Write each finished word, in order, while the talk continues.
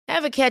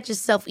Ever catch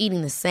yourself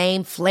eating the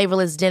same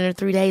flavorless dinner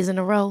 3 days in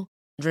a row?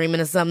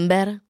 Dreaming of something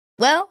better?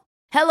 Well,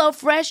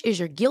 HelloFresh is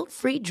your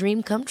guilt-free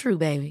dream come true,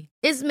 baby.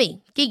 It's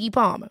me, Keke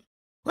Palmer.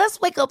 Let's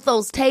wake up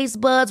those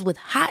taste buds with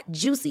hot,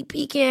 juicy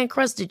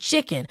pecan-crusted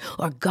chicken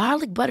or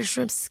garlic butter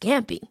shrimp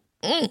scampi.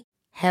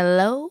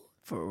 Hello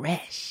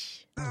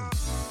Fresh.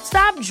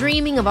 Stop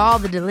dreaming of all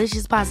the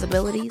delicious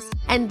possibilities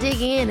and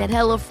dig in at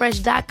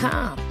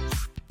HelloFresh.com.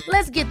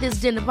 Let's get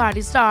this dinner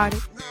party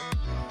started.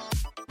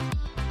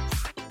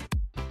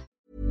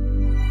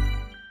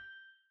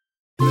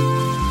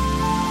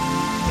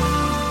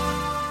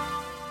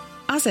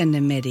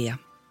 Asennemedia.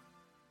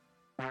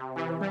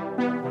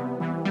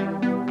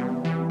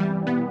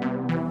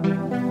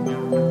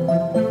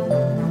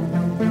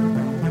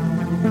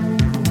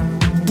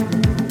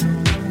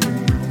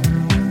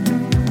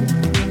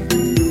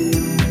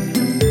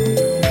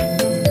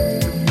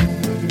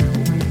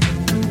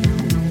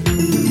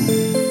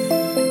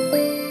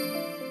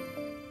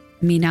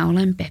 Minä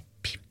olen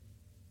Peppi.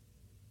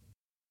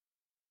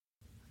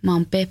 Mä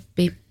oon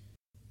Peppi.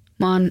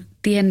 Mä oon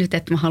tiennyt,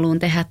 että mä haluan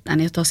tehdä tämän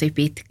jo tosi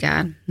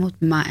pitkään,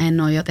 mutta mä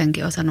en ole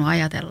jotenkin osannut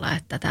ajatella,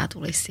 että tämä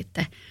tulisi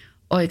sitten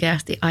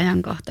oikeasti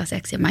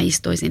ajankohtaiseksi. Ja mä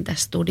istuisin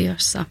tässä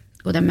studiossa,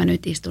 kuten mä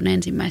nyt istun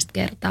ensimmäistä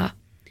kertaa.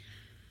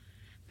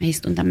 Mä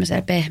istun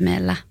tämmöisellä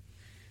pehmeällä,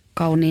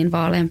 kauniin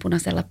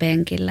vaaleanpunaisella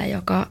penkillä,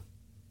 joka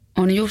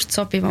on just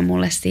sopiva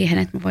mulle siihen,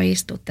 että mä voin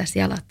istua tässä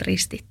jalat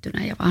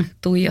ristittynä ja vaan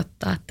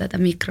tuijottaa tätä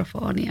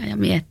mikrofonia ja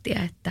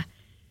miettiä, että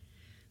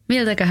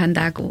miltäköhän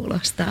tämä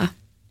kuulostaa.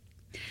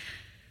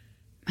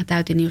 Mä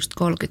täytin just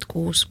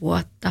 36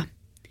 vuotta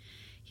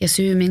ja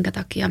syy, minkä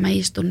takia mä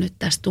istun nyt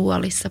tässä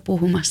tuolissa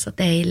puhumassa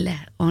teille,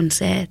 on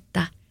se,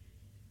 että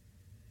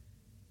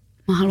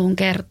mä haluan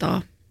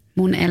kertoa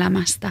mun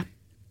elämästä.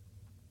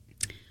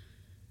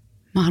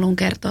 Mä haluan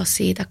kertoa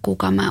siitä,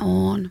 kuka mä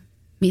oon,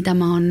 mitä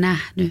mä oon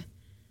nähnyt,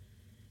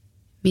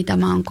 mitä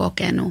mä oon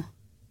kokenut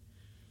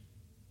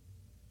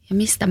ja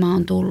mistä mä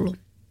oon tullut.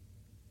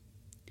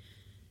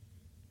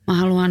 Mä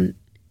haluan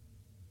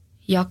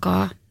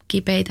jakaa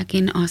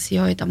kipeitäkin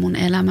asioita mun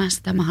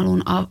elämästä. Mä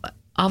haluan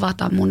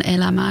avata mun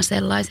elämää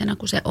sellaisena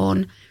kuin se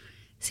on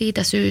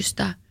siitä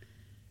syystä,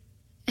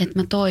 että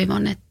mä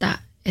toivon, että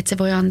se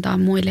voi antaa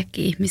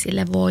muillekin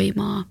ihmisille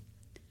voimaa.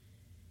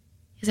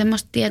 Ja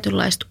semmoista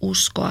tietynlaista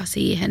uskoa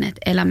siihen,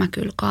 että elämä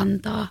kyllä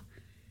kantaa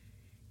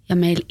ja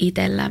meillä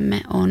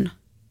itsellämme on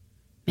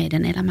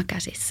meidän elämä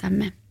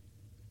käsissämme.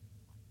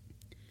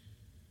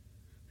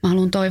 Mä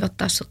haluan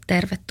toivottaa sut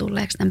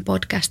tervetulleeksi tämän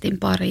podcastin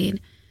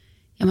pariin.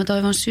 Ja mä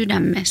toivon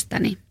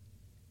sydämestäni,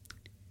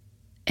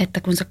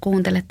 että kun sä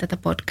kuuntelet tätä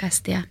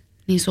podcastia,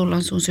 niin sulla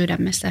on sun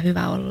sydämessä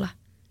hyvä olla.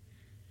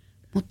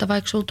 Mutta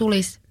vaikka sulla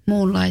tulisi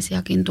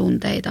muunlaisiakin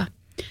tunteita,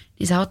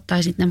 niin sä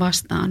ottaisit ne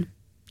vastaan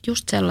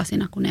just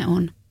sellaisina kuin ne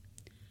on.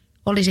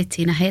 Olisit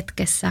siinä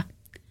hetkessä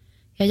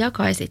ja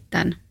jakaisit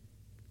tämän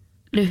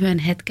lyhyen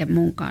hetken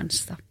mun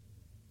kanssa.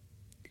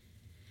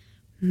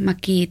 Mä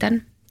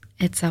kiitän,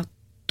 että sä oot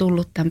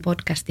tullut tämän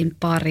podcastin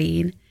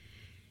pariin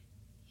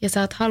ja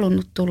sä oot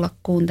halunnut tulla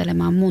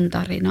kuuntelemaan mun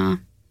tarinaa.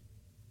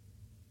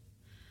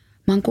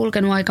 Mä oon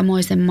kulkenut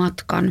aikamoisen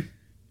matkan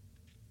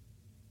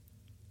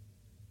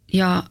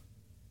ja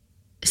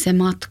se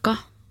matka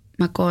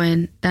mä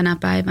koen tänä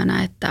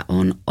päivänä, että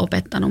on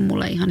opettanut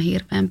mulle ihan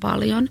hirveän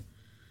paljon.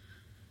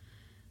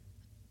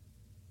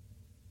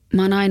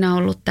 Mä oon aina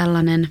ollut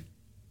tällainen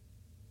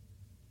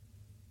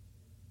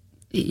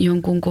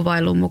jonkun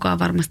kuvailun mukaan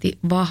varmasti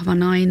vahva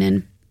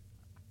nainen.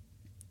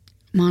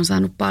 Mä oon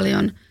saanut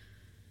paljon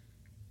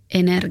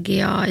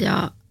energiaa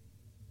ja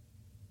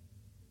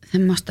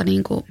semmoista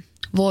niinku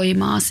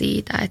voimaa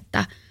siitä,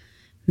 että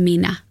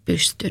minä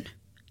pystyn.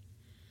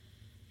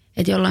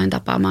 Että jollain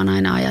tapaa mä oon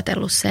aina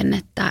ajatellut sen,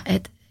 että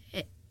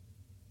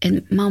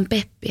mä oon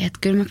Peppi, että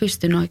kyllä mä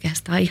pystyn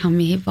oikeastaan ihan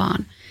mihin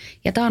vaan.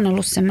 Ja tää on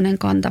ollut semmoinen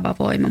kantava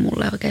voima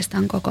mulle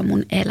oikeastaan koko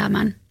mun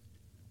elämän.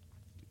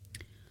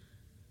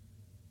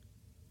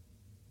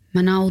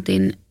 Mä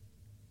nautin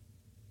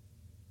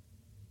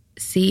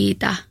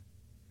siitä,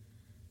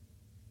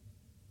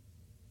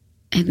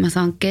 että mä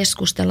saan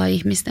keskustella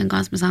ihmisten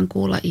kanssa, mä saan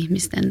kuulla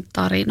ihmisten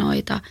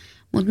tarinoita,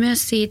 mutta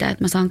myös siitä,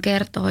 että mä saan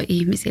kertoa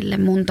ihmisille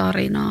mun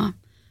tarinaa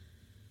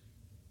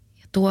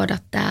ja tuoda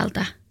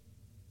täältä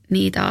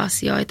niitä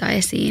asioita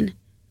esiin,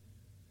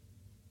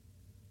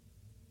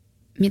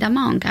 mitä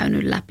mä oon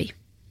käynyt läpi.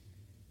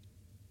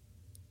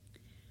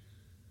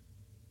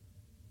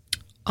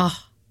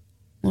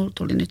 Mulla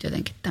tuli nyt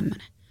jotenkin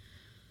tämmönen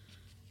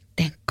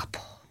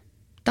tenkkapuu.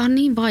 Tää on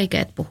niin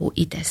vaikea puhua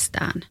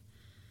itsestään.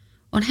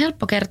 On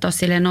helppo kertoa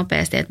silleen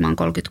nopeasti, että mä oon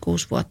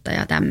 36 vuotta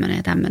ja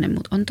tämmönen,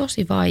 mutta on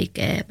tosi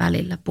vaikea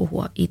välillä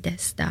puhua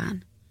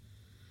itsestään.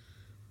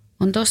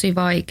 On tosi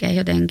vaikea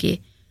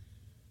jotenkin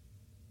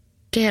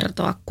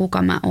kertoa,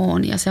 kuka mä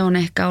oon. Ja se on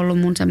ehkä ollut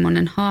mun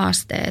semmoinen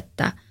haaste,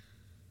 että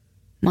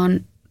mä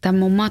oon tämän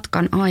mun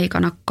matkan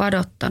aikana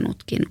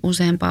kadottanutkin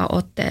useampaan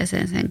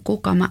otteeseen sen,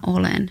 kuka mä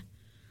olen.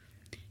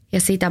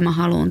 Ja sitä mä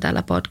haluan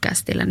tällä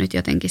podcastilla nyt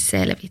jotenkin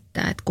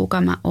selvittää, että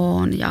kuka mä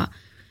oon ja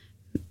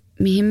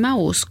mihin mä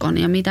uskon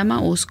ja mitä mä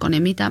uskon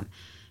ja mitä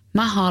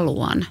mä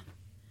haluan.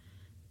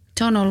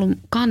 Se on ollut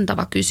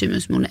kantava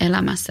kysymys mun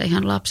elämässä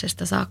ihan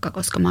lapsesta saakka,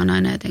 koska mä oon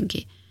aina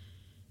jotenkin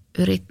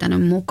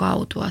yrittänyt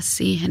mukautua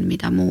siihen,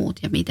 mitä muut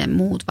ja miten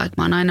muut.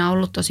 Vaikka mä oon aina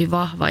ollut tosi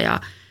vahva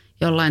ja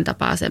jollain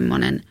tapaa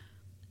semmoinen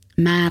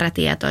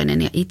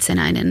määrätietoinen ja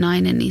itsenäinen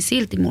nainen, niin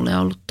silti mulle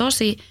on ollut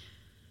tosi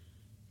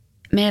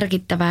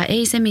merkittävää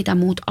ei se, mitä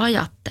muut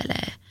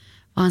ajattelee,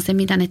 vaan se,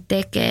 mitä ne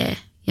tekee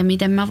ja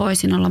miten mä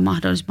voisin olla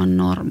mahdollisimman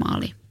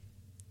normaali.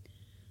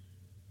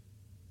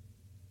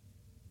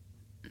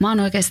 Mä oon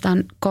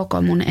oikeastaan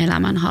koko mun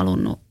elämän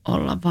halunnut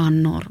olla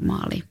vaan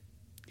normaali,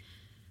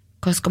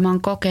 koska mä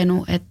oon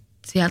kokenut, että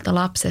sieltä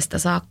lapsesta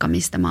saakka,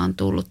 mistä mä oon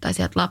tullut, tai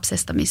sieltä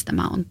lapsesta, mistä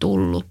mä oon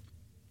tullut,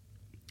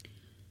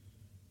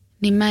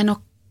 niin mä en ole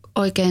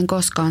oikein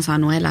koskaan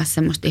saanut elää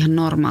semmoista ihan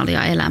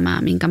normaalia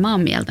elämää, minkä mä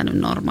oon mieltänyt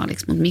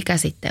normaaliksi, mutta mikä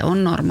sitten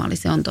on normaali,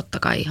 se on totta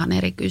kai ihan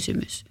eri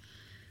kysymys.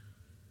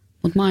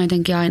 Mutta mä oon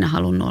jotenkin aina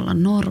halunnut olla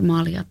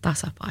normaali ja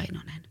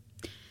tasapainoinen.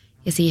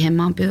 Ja siihen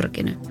mä oon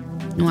pyrkinyt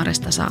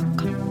nuoresta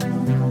saakka.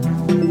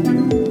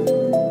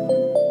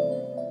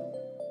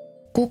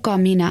 Kuka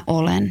minä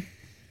olen?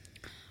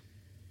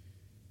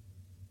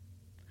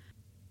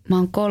 Mä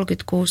oon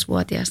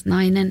 36-vuotias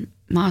nainen.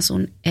 Mä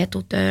asun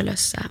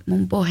Etutöölössä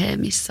mun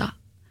boheemissa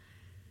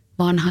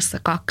vanhassa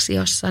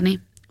kaksiossani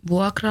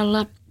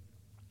vuokralla.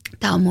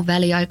 Tää on mun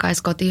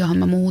väliaikaiskoti, johon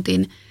mä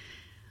muutin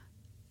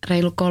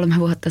reilu 3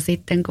 vuotta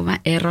sitten, kun mä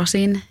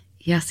erosin.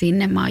 Ja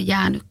sinne mä oon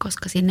jäänyt,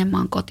 koska sinne mä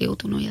oon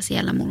kotiutunut ja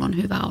siellä mulla on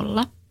hyvä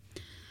olla.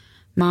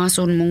 Mä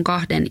asun mun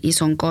 2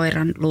 ison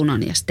koiran,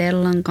 Lunan ja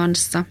Stellan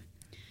kanssa.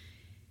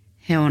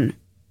 He on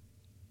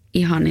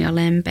ihania,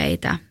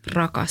 lempeitä,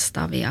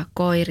 rakastavia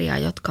koiria,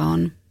 jotka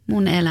on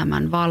mun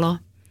elämän valo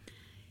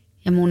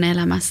ja mun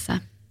elämässä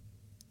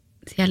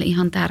siellä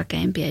ihan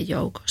tärkeimpien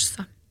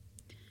joukossa.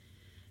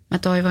 Mä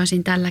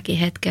toivoisin tälläkin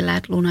hetkellä,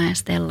 että Luna ja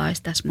Stella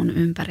olisi tässä mun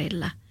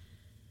ympärillä.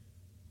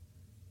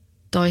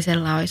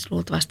 Toisella olisi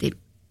luultavasti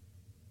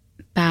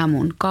pää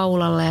mun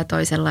kaulalla ja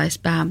toisella olisi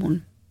pää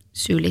mun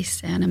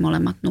sylissä ja ne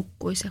molemmat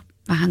nukkuisi ja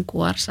vähän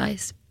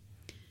kuorsaisi.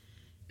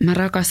 Mä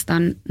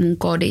rakastan mun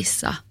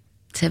kodissa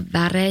sen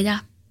värejä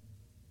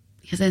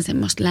ja sen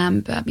semmoista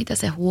lämpöä, mitä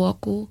se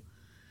huokuu.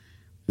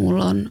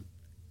 Mulla on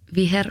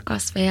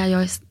viherkasveja,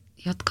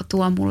 jotka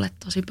tuo mulle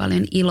tosi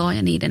paljon iloa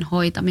ja niiden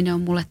hoitaminen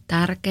on mulle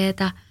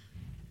tärkeää.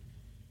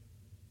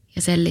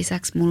 Ja sen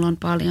lisäksi mulla on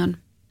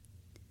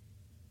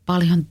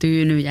paljon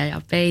tyynyjä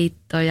ja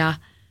peittoja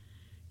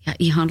ja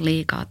ihan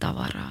liikaa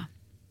tavaraa.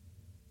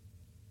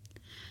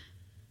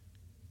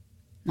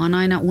 Mä oon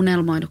aina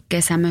unelmoinut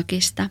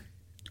kesämökistä,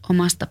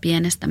 omasta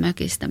pienestä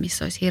mökistä,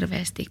 missä olisi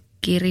hirveästi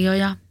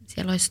kirjoja.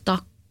 Siellä olisi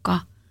takka,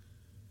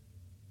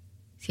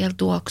 siellä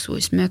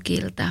tuoksuisi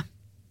mökiltä.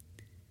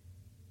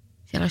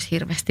 Siellä olisi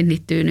hirveästi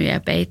niitä tyynyjä ja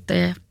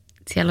peittoja.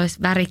 Siellä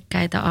olisi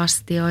värikkäitä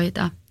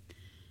astioita.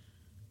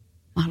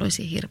 Mä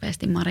haluaisin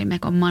hirveästi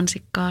Marimekon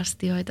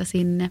mansikka-astioita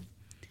sinne.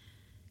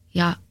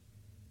 Ja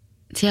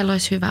siellä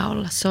olisi hyvä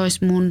olla. Se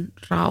olisi mun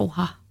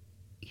rauha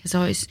ja se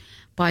olisi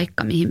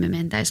paikka, mihin me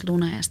mentäisiin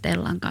Luna ja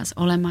Stellan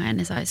kanssa olemaan ja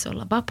ne saisi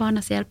olla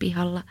vapaana siellä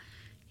pihalla.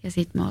 Ja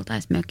sitten me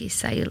oltaisiin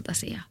mökissä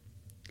iltaisia.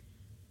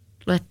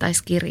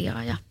 Luettaisiin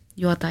kirjaa ja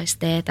juotaisiin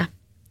teetä.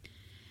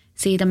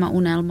 Siitä mä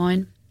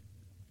unelmoin.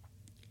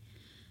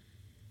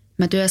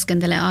 Mä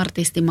työskentelen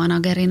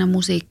artistimanagerina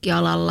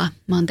musiikkialalla.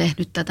 Mä oon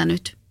tehnyt tätä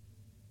nyt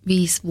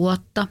 5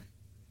 vuotta.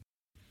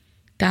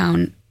 Tää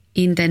on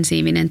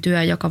intensiivinen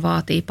työ, joka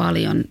vaatii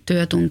paljon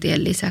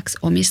työtuntien lisäksi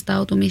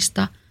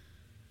omistautumista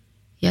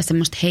ja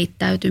semmoista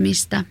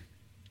heittäytymistä.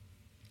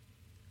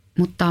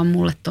 Mutta tää on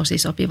mulle tosi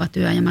sopiva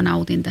työ ja mä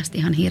nautin tästä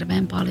ihan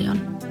hirveän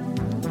paljon.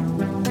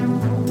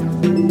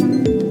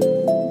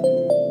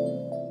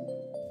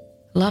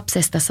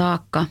 Lapsesta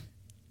saakka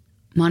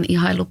mä oon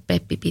ihaillut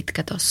Peppi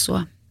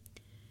Pitkätossua.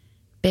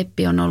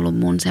 Peppi on ollut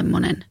mun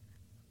semmoinen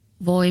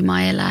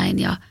voimaeläin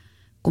ja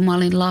kun mä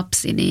olin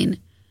lapsi,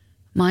 niin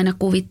mä aina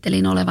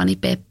kuvittelin olevani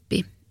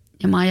Peppi.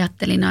 Ja mä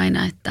ajattelin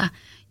aina, että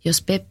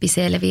jos Peppi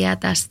selviää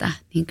tästä,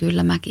 niin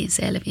kyllä mäkin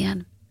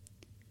selviän.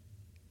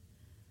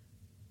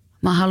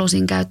 Mä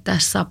halusin käyttää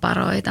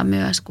saparoita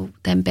myös,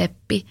 kuten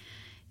Peppi.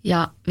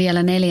 Ja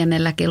vielä 4.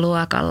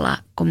 luokalla,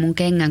 kun mun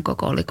kengän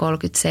koko oli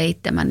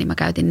 37, niin mä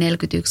käytin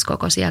 41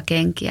 kokoisia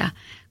kenkiä,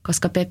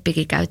 koska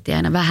Peppikin käytti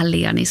aina vähän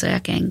liian isoja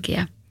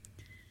kenkiä.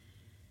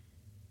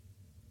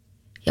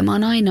 Ja mä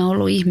oon aina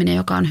ollut ihminen,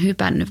 joka on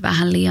hypännyt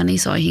vähän liian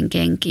isoihin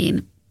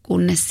kenkiin,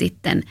 kunnes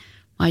sitten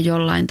mä oon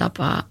jollain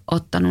tapaa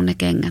ottanut ne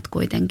kengät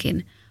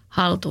kuitenkin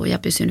haltuun ja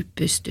pysynyt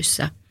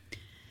pystyssä.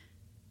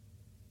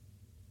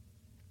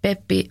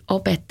 Peppi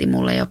opetti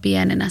mulle jo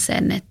pienenä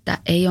sen, että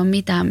ei ole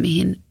mitään,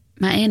 mihin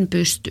mä en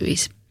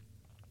pystyisi.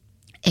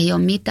 Ei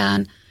ole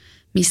mitään,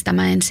 mistä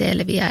mä en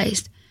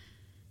selviäisi.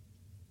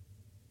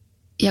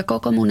 Ja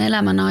koko mun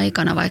elämän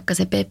aikana, vaikka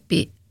se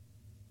Peppi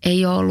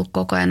ei ole ollut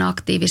koko ajan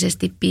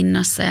aktiivisesti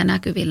pinnassa ja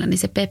näkyvillä, niin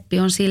se Peppi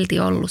on silti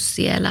ollut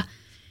siellä.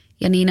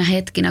 Ja niinä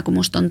hetkinä, kun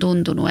musta on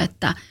tuntunut,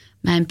 että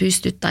mä en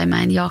pysty tai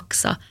mä en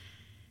jaksa,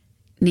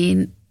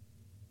 niin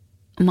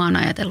mä oon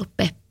ajatellut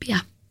Peppiä.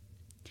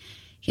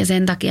 Ja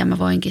sen takia mä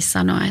voinkin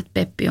sanoa, että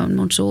Peppi on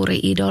mun suuri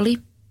idoli.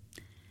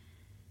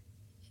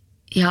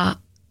 Ja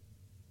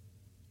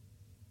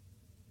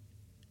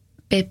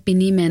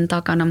Peppi-nimen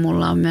takana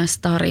mulla on myös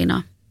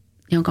tarina,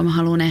 jonka mä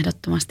haluan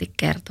ehdottomasti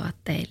kertoa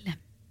teille.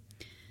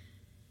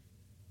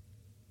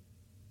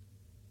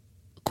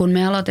 Kun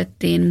me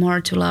aloitettiin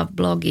More to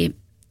Love-blogi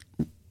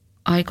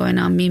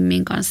aikoinaan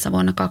Mimmin kanssa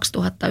vuonna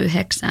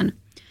 2009,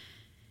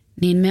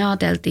 niin me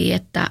ajateltiin,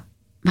 että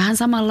vähän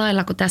samalla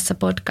lailla kuin tässä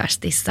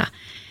podcastissa,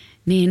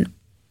 niin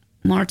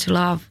More to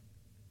Love,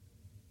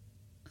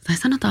 tai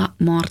sanotaan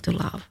More to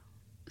Love,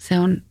 se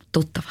on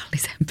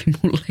tuttavallisempi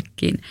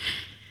mullekin.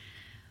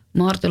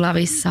 More to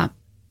Loveissa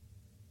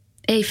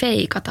ei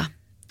feikata.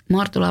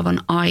 More to Love on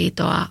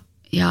aitoa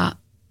ja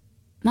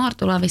More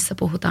to Loveissa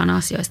puhutaan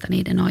asioista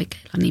niiden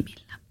oikeilla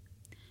nimillä.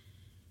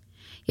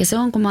 Ja se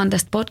on, kun mä oon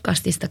tästä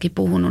podcastistakin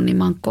puhunut, niin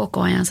mä oon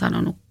koko ajan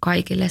sanonut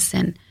kaikille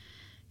sen,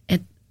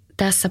 että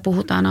tässä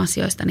puhutaan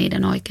asioista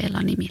niiden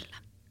oikeilla nimillä.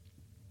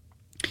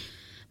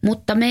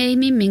 Mutta me ei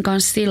Mimmin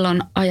kanssa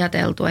silloin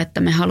ajateltu,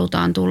 että me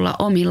halutaan tulla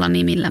omilla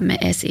nimillämme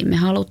esiin. Me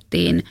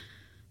haluttiin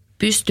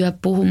pystyä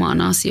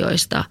puhumaan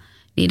asioista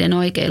niiden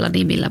oikeilla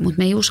nimillä, mutta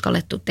me ei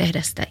uskallettu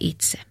tehdä sitä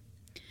itse.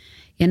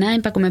 Ja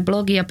näinpä kun me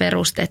blogia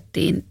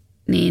perustettiin,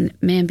 niin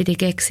meidän piti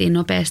keksiä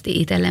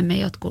nopeasti itsellemme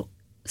jotkut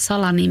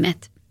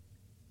salanimet,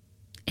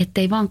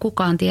 ettei vaan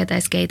kukaan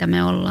tietäisi, keitä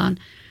me ollaan.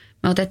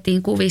 Me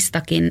otettiin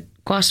kuvistakin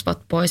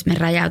kasvot pois, me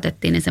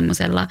räjäytettiin ne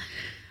semmoisella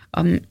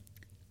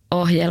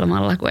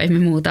ohjelmalla, kun ei me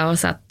muuta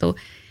osattu.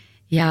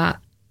 Ja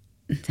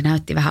se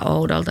näytti vähän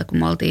oudolta, kun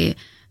me oltiin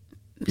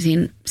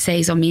siinä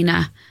seiso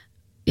minä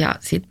ja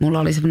sitten mulla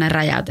oli semmoinen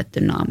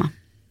räjäytetty naama.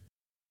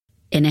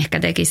 En ehkä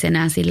tekisi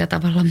enää sillä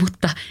tavalla,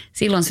 mutta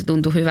silloin se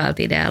tuntui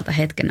hyvältä idealta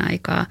hetken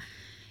aikaa.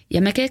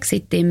 Ja me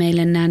keksittiin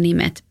meille nämä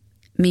nimet,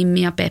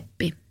 Mimmi ja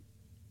Peppi.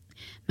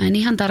 Mä en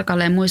ihan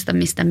tarkalleen muista,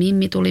 mistä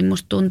Mimmi tuli.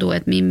 Musta tuntuu,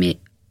 että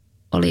Mimmi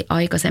oli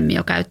aikaisemmin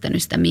jo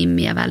käyttänyt sitä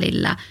Mimmiä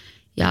välillä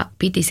ja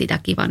piti sitä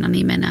kivana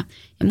nimenä.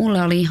 Ja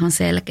mulle oli ihan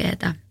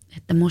selkeää,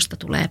 että musta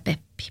tulee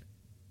Peppi.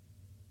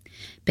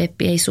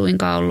 Peppi ei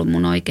suinkaan ollut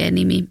mun oikea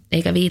nimi,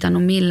 eikä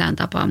viitannut millään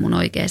tapaa mun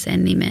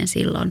oikeaan nimeen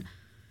silloin.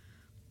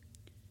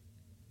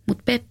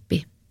 Mutta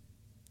Peppi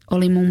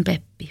oli mun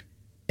Peppi.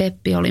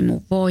 Peppi oli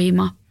mun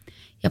voima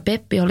ja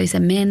Peppi oli se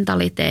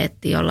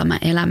mentaliteetti, jolla mä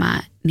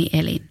elämääni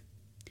elin.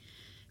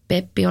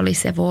 Peppi oli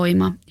se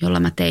voima, jolla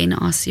mä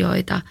tein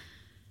asioita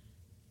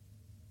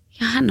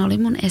ja hän oli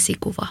mun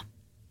esikuva.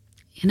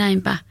 Ja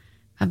näinpä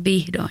mä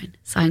vihdoin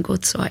sain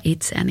kutsua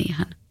itseäni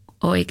ihan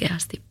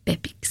oikeasti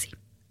Pepiksi.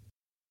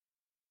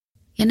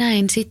 Ja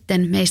näin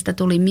sitten meistä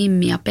tuli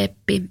Mimmi ja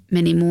Peppi,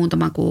 meni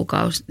muutama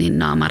kuukausi, niin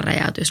naaman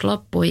räjäytys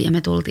loppui ja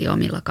me tultiin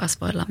omilla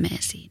kasvoillamme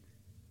esiin.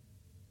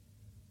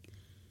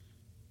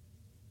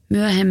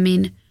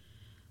 Myöhemmin,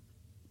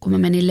 kun mä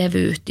menin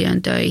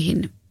levyyhtiön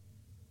töihin,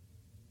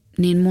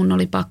 niin mun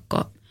oli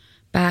pakko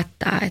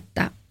päättää,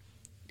 että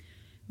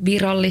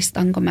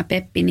virallistanko mä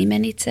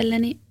Peppi-nimen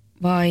itselleni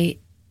vai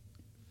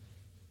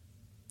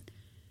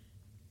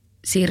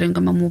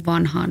siirrynkö mä mun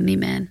vanhaan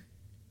nimeen.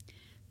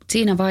 Mut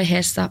siinä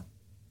vaiheessa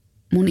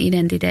mun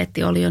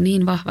identiteetti oli jo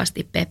niin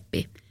vahvasti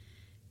Peppi,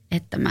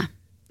 että mä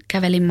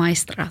kävelin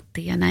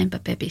maistraattiin ja näinpä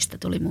Pepistä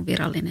tuli mun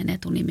virallinen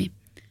etunimi.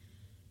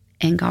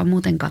 Enkä ole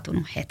muuten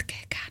katunut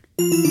hetkeäkään.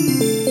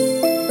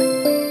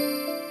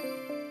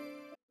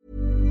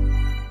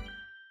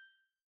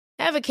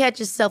 Ever catch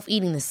yourself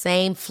eating the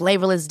same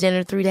flavorless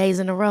dinner 3 days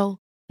in a row?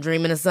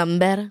 Dreaming of something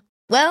better?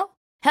 Well,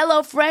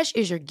 HelloFresh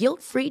is your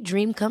guilt-free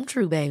dream come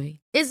true, baby.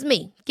 It's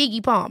me,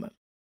 Keke Palmer.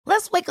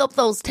 Let's wake up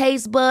those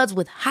taste buds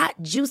with hot,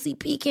 juicy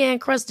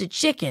pecan-crusted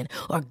chicken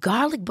or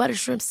garlic butter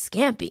shrimp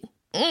scampi.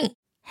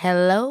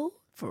 Hello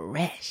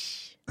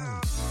Fresh.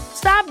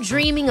 Stop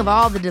dreaming of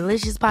all the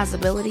delicious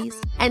possibilities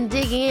and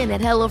dig in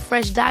at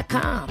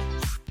HelloFresh.com.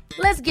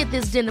 Let's get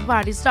this dinner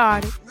party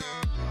started.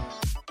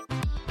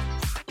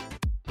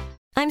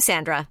 I'm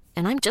Sandra,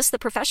 and I'm just the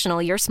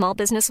professional your small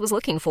business was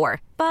looking for.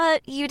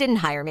 But you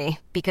didn't hire me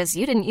because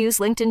you didn't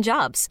use LinkedIn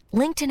Jobs.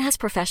 LinkedIn has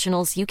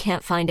professionals you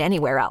can't find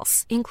anywhere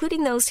else,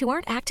 including those who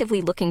aren't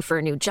actively looking for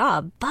a new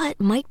job, but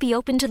might be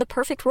open to the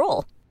perfect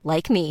role,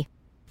 like me.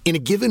 In a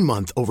given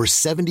month, over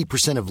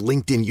 70% of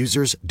LinkedIn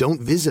users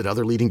don't visit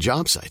other leading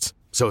job sites.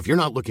 So if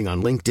you're not looking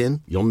on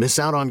LinkedIn, you'll miss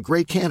out on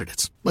great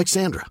candidates like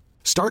Sandra.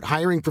 Start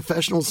hiring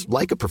professionals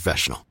like a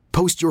professional.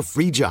 Post your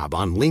free job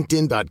on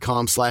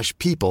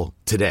linkedin.com/people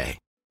today.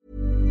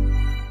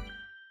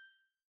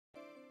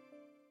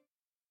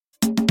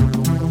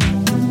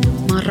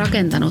 Mä oon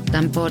rakentanut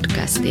tämän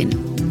podcastin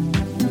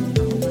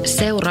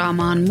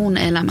seuraamaan mun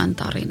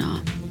elämäntarinaa.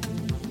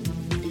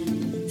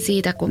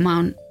 Siitä, kun mä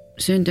oon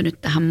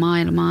syntynyt tähän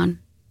maailmaan,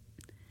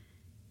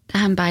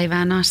 tähän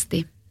päivään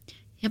asti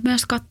ja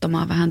myös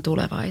katsomaan vähän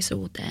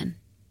tulevaisuuteen.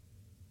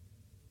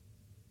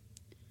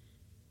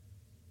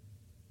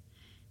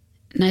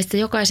 Näistä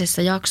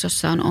jokaisessa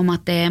jaksossa on oma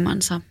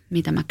teemansa,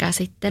 mitä mä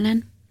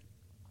käsittelen.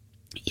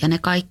 Ja ne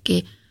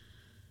kaikki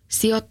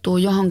sijoittuu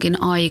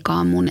johonkin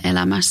aikaan mun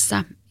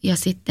elämässä ja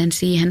sitten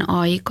siihen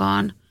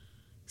aikaan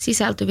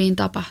sisältyviin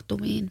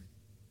tapahtumiin.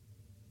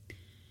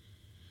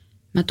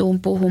 Mä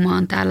tuun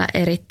puhumaan täällä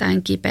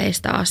erittäin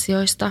kipeistä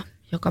asioista,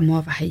 joka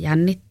mua vähän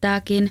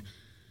jännittääkin.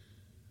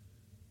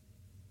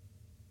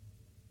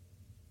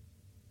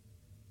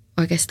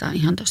 Oikeastaan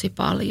ihan tosi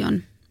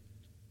paljon.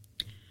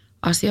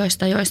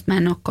 Asioista, joista mä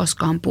en ole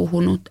koskaan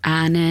puhunut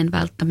ääneen,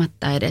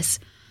 välttämättä edes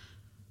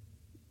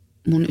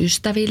mun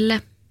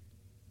ystäville.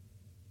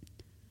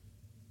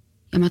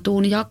 Ja mä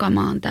tuun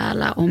jakamaan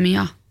täällä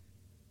omia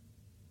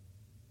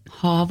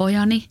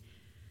haavojani,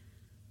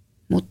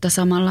 mutta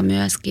samalla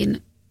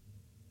myöskin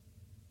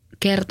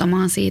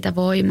kertomaan siitä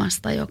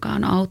voimasta, joka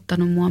on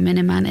auttanut mua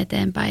menemään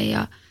eteenpäin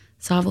ja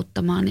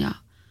saavuttamaan ja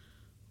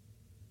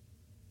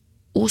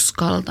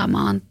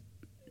uskaltamaan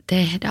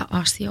tehdä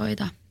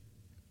asioita.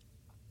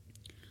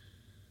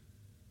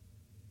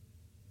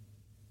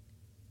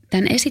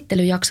 Tämän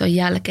esittelyjakson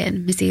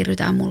jälkeen me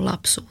siirrytään mun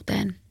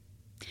lapsuuteen.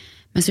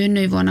 Mä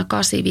synnyin vuonna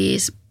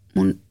 1985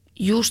 mun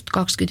just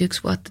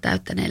 21 vuotta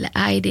täyttäneelle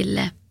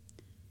äidille.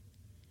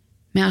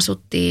 Me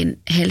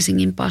asuttiin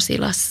Helsingin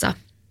Pasilassa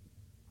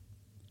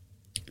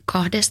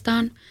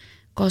kahdestaan,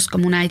 koska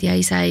mun äiti ja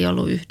isä ei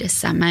ollut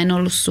yhdessä. Mä en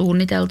ollut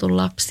suunniteltu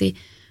lapsi,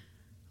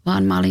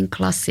 vaan mä olin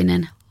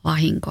klassinen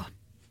vahinko.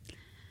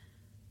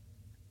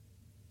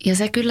 Ja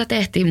se kyllä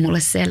tehtiin mulle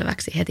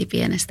selväksi heti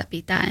pienestä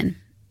pitäen.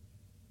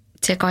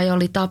 Se kai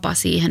oli tapa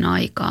siihen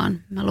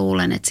aikaan. Mä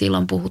luulen, että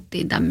silloin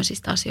puhuttiin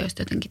tämmöisistä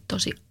asioista jotenkin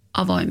tosi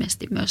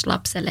avoimesti myös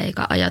lapselle,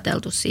 eikä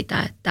ajateltu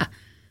sitä, että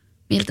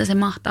miltä se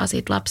mahtaa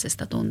siitä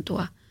lapsesta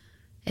tuntua.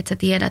 Että sä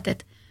tiedät,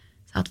 että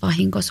sä oot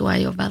vahinko, sua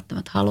ei ole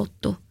välttämättä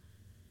haluttu.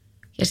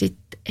 Ja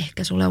sitten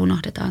ehkä sulle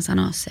unohdetaan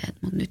sanoa se, että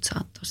mut nyt sä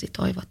oot tosi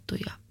toivottu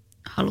ja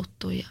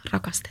haluttu ja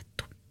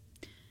rakastettu.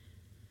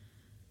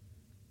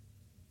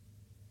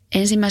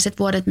 Ensimmäiset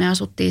vuodet me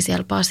asuttiin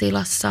siellä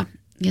Pasilassa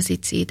ja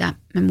sitten siitä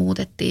me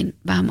muutettiin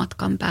vähän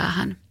matkan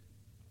päähän.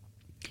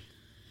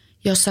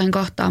 Jossain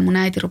kohtaa mun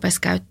äiti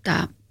rupesi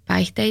käyttää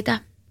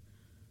päihteitä.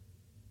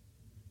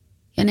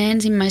 Ja ne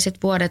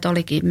ensimmäiset vuodet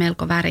olikin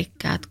melko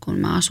värikkäät, kun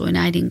mä asuin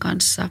äidin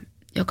kanssa,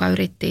 joka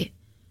yritti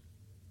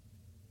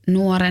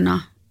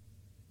nuorena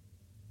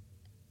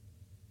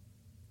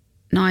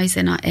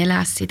naisena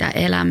elää sitä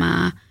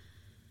elämää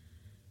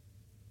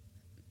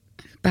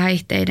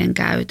päihteiden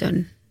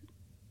käytön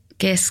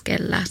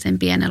keskellä sen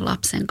pienen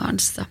lapsen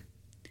kanssa.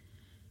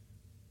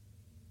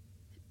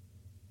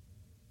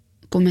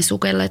 Kun me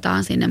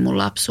sukelletaan sinne mun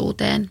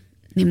lapsuuteen,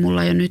 niin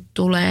mulla jo nyt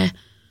tulee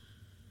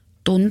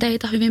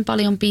tunteita hyvin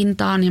paljon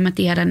pintaan ja mä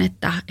tiedän,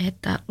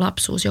 että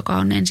lapsuus, joka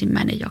on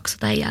ensimmäinen jakso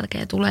tämän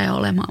jälkeen, tulee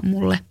olemaan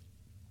mulle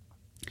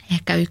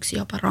ehkä yksi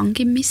jopa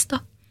rankimmista.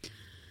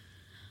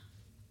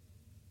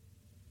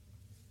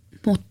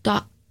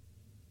 Mutta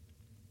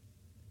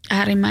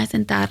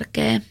äärimmäisen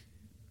tärkeä.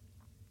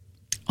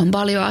 On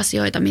paljon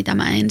asioita, mitä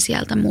mä en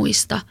sieltä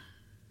muista,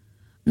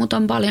 mutta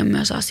on paljon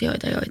myös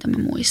asioita, joita mä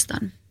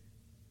muistan.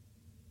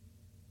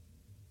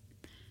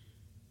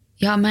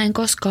 Ja mä en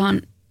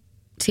koskaan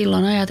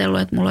silloin ajatellut,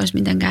 että mulla olisi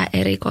mitenkään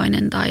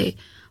erikoinen tai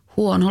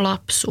huono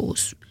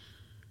lapsuus,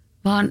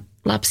 vaan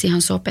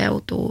lapsihan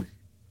sopeutuu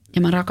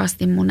ja mä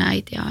rakastin mun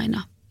äitiä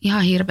aina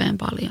ihan hirveän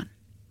paljon.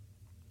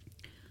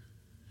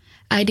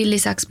 Äidin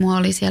lisäksi mua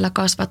oli siellä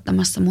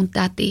kasvattamassa mun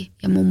täti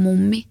ja mun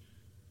mummi.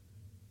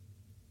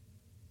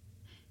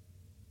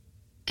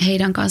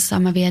 Heidän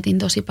kanssaan mä vietin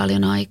tosi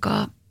paljon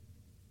aikaa.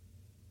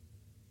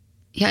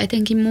 Ja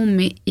etenkin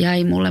mummi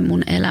jäi mulle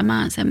mun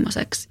elämään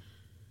semmoiseksi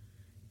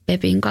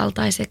Pepin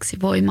kaltaiseksi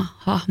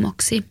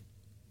voimahahmoksi.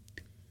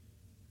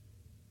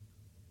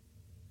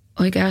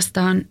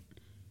 Oikeastaan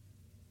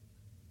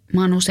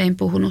mä oon usein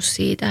puhunut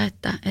siitä,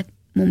 että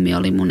mummi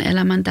oli mun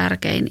elämän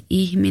tärkein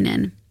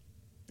ihminen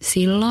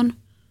silloin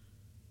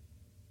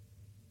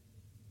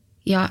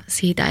ja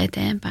siitä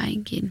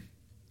eteenpäinkin.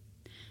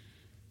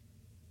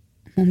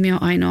 Mummi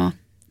on ainoa,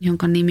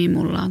 jonka nimi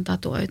mulla on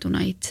tatuoituna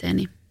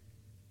itseeni.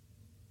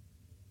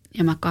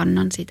 Ja mä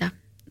kannan sitä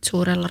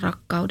suurella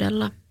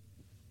rakkaudella.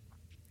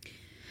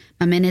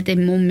 Mä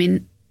menetin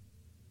mummin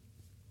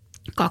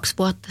 2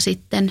 vuotta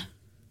sitten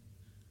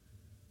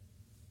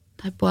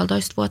tai 1,5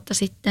 vuotta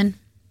sitten.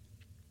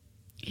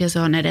 Ja se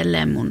on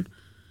edelleen mun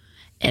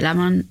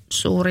elämän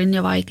suurin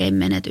ja vaikein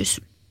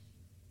menetys.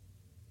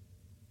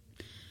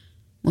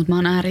 Mutta mä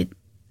oon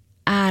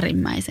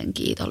äärimmäisen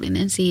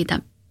kiitollinen siitä,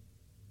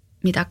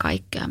 mitä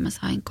kaikkea mä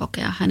sain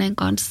kokea hänen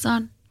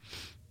kanssaan.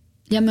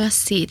 Ja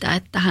myös siitä,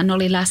 että hän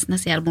oli läsnä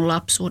siellä mun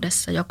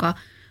lapsuudessa, joka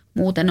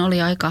muuten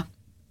oli aika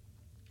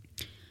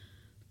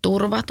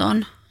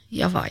turvaton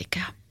ja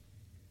vaikea.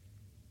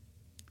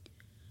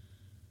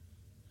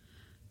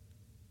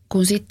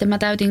 Kun sitten mä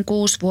täytin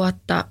 6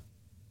 vuotta,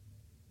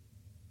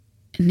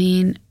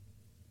 niin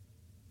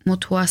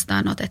mut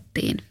huostaan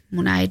otettiin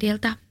mun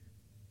äidiltä.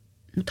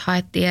 Mut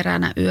haettiin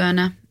eräänä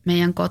yönä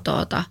meidän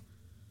kotoota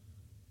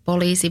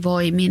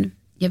poliisivoimin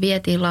ja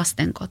vietiin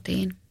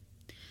lastenkotiin.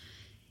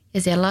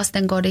 Ja siellä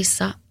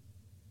lastenkodissa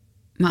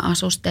mä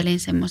asustelin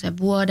semmoisen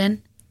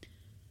vuoden,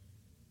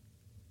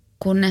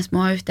 kunnes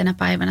mua yhtenä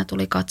päivänä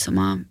tuli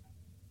katsomaan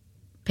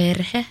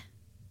perhe.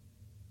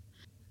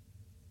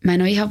 Mä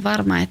en ole ihan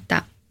varma,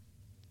 että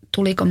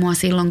tuliko mua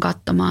silloin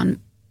katsomaan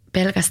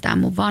pelkästään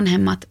mun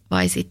vanhemmat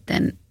vai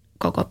sitten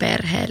koko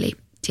perhe. Eli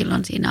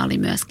silloin siinä oli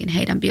myöskin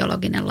heidän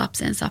biologinen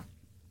lapsensa.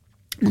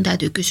 Mun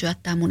täytyy kysyä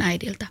tää mun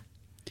äidiltä.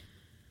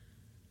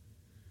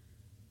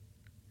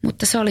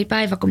 Mutta se oli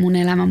päivä, kun mun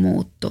elämä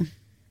muuttui.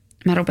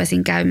 Mä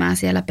rupesin käymään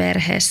siellä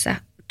perheessä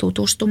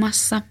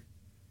tutustumassa.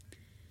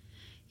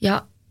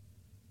 Ja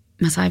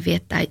mä sain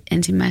viettää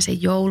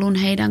ensimmäisen joulun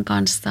heidän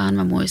kanssaan.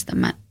 Mä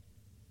muistan,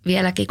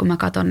 vieläkin kun mä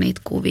katson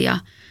niitä kuvia,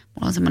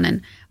 mulla on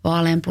semmoinen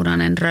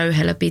vaaleanpunainen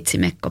röyhelö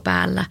pitsimekko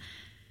päällä.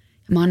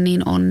 Ja mä oon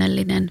niin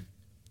onnellinen.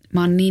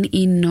 Mä oon niin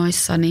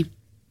innoissani.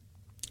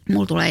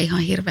 Mulla tulee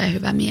ihan hirveän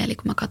hyvä mieli,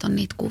 kun mä katson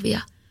niitä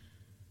kuvia.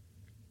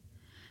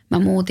 Mä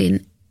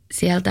muutin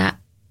sieltä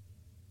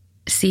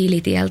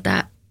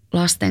Siilitieltä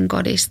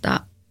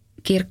lastenkodista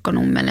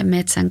Kirkkonummelle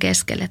metsän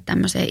keskelle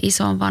tämmöiseen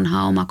isoon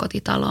vanhaan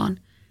omakotitaloon.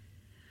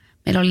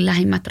 Meillä oli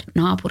lähimmät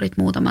naapurit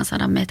muutaman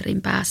 100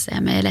 metrin päässä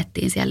ja me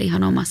elettiin siellä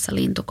ihan omassa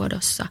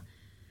lintukodossa.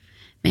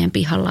 Meidän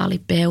pihalla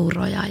oli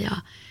peuroja ja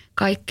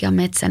kaikkia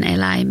metsän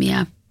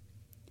eläimiä.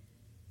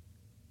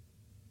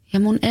 Ja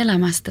mun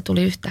elämästä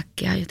tuli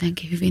yhtäkkiä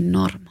jotenkin hyvin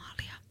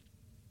normaalia.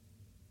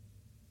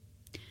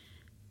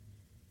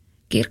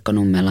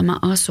 Kirkkonummella mä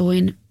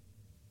asuin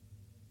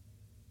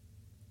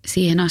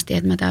siihen asti,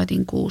 että mä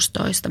täytin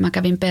 16. Mä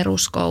kävin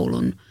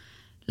peruskoulun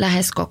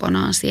lähes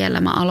kokonaan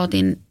siellä. Mä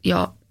aloitin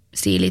jo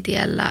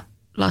Siilitiellä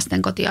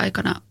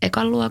lastenkotiaikana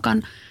ekan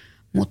luokan,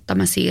 mutta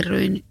mä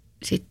siirryin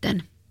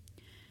sitten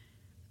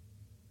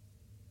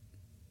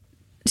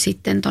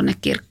tonne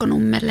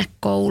Kirkkonummelle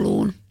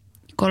kouluun.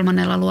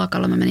 3.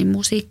 luokalla mä menin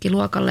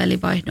musiikkiluokalle,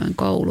 eli vaihdoin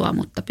koulua,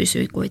 mutta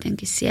pysyin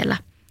kuitenkin siellä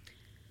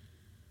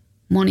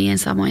monien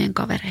samojen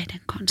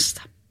kavereiden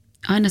kanssa.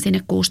 Aina sinne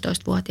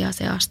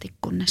 16-vuotiaaseen asti,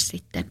 kunnes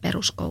sitten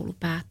peruskoulu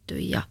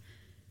päättyi ja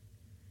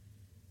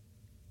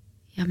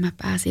mä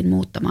pääsin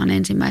muuttamaan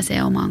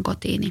ensimmäiseen omaan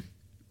kotiini.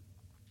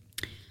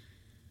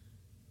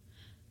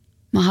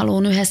 Mä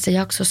haluan yhdessä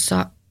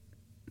jaksossa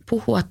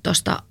puhua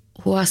tuosta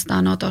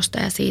huostaanotosta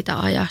ja siitä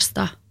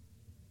ajasta,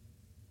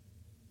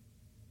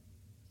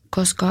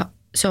 koska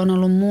se on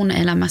ollut mun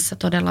elämässä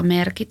todella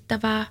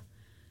merkittävää.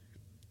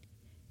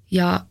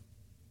 Ja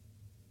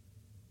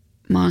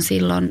mä oon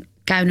silloin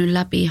käynyt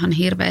läpi ihan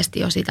hirveästi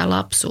jo sitä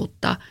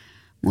lapsuutta,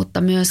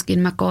 mutta myöskin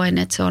mä koen,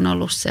 että se on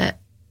ollut se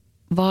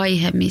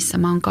vaihe, missä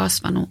mä oon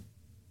kasvanut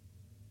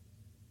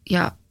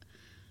ja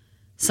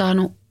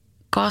saanut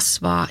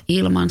kasvaa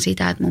ilman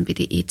sitä, että mun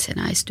piti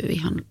itsenäistyä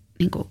ihan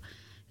niin kuin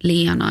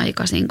liian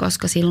aikaisin,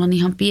 koska silloin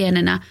ihan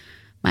pienenä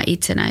mä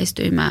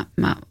itsenäistyin,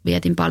 mä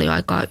vietin paljon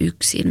aikaa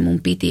yksin,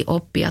 mun piti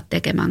oppia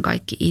tekemään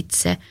kaikki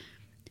itse,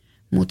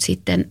 mutta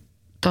sitten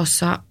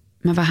tossa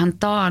mä vähän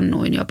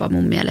taannuin jopa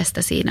mun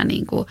mielestä siinä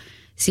niin kuin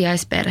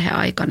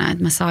sijaisperheaikana,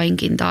 että mä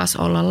sainkin taas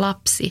olla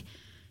lapsi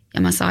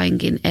ja mä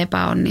sainkin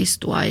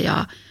epäonnistua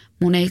ja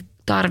mun ei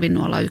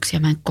tarvinnut olla yksin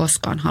ja mä en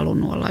koskaan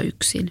halunnut olla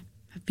yksin.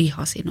 Mä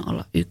vihasin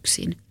olla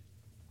yksin,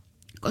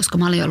 koska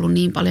mä olin ollut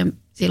niin paljon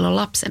silloin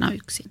lapsena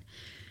yksin.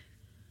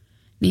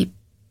 Niin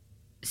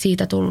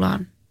siitä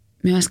tullaan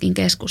myöskin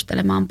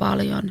keskustelemaan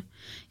paljon,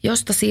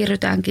 josta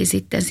siirrytäänkin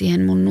sitten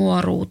siihen mun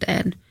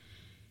nuoruuteen,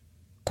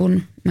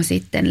 kun mä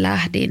sitten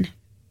lähdin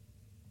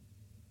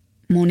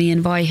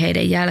monien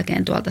vaiheiden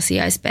jälkeen tuolta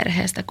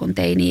sijaisperheestä, kun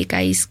teini-ikä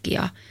iski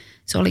ja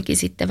se olikin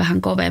sitten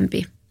vähän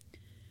kovempi.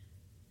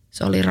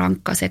 Se oli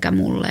rankka sekä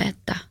mulle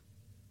että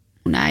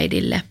mun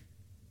äidille.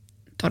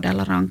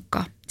 Todella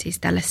rankka, siis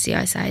tälle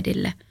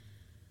sijaisäidille.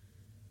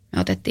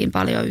 Me otettiin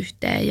paljon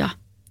yhteen ja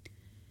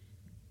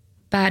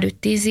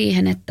päädyttiin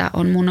siihen, että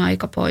on mun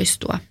aika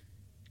poistua.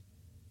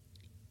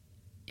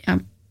 Ja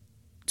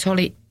se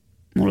oli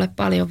mulle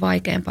paljon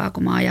vaikeampaa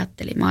kuin mä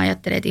ajattelin. Mä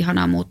ajattelin, että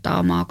ihanaa muuttaa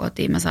omaa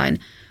kotiin. Mä sain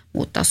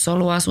muuttaa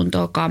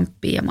soluasuntoa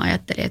kamppiin ja mä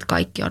ajattelin, että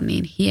kaikki on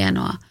niin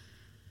hienoa.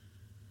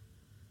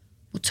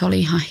 Mutta se oli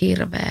ihan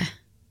hirveä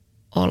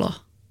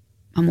olo.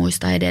 Mä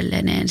muistan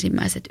edelleen ne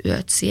ensimmäiset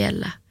yöt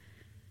siellä,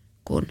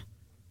 kun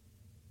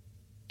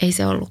ei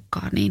se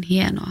ollutkaan niin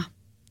hienoa.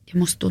 Ja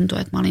musta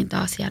tuntui, että mä olin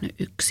taas jäänyt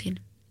yksin.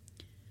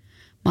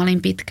 Mä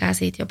olin pitkään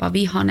siitä jopa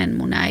vihanen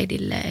mun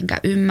äidille, enkä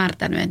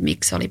ymmärtänyt, että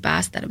miksi se oli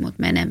päästänyt mut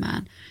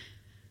menemään.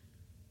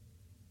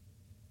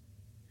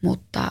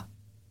 Mutta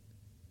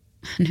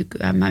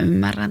nykyään mä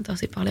ymmärrän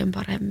tosi paljon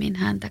paremmin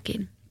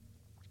häntäkin.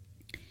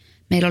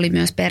 Meillä oli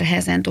myös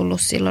perheeseen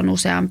tullut silloin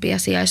useampia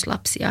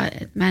sijaislapsia,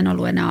 että mä en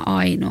ollut enää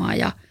ainoa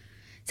ja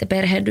se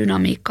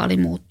perhedynamiikka oli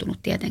muuttunut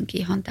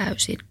tietenkin ihan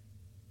täysin.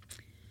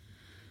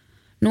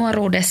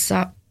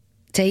 Nuoruudessa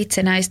se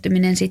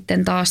itsenäistyminen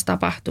sitten taas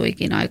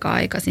tapahtuikin aika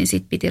aikaisin.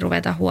 Sitten piti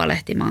ruveta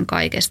huolehtimaan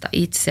kaikesta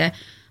itse,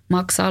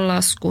 maksaa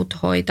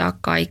laskut, hoitaa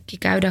kaikki,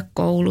 käydä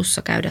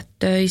koulussa, käydä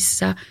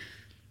töissä.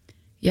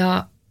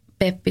 Ja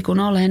Peppi kun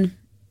olen,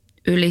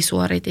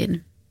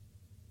 ylisuoritin.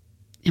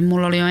 Ja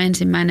mulla oli jo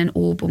ensimmäinen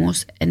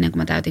uupumus ennen kuin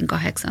mä täytin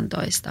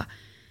 18.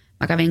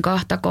 Mä kävin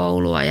 2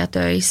 koulua ja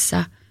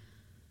töissä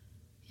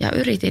ja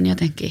yritin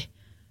jotenkin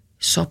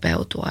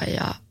sopeutua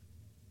ja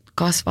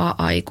kasvaa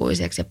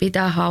aikuiseksi ja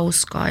pitää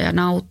hauskaa ja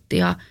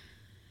nauttia,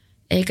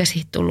 eikä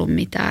siitä tullut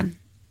mitään.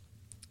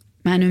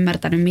 Mä en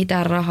ymmärtänyt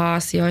mitään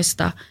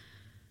raha-asioista,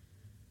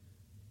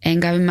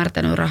 enkä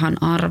ymmärtänyt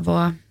rahan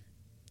arvoa.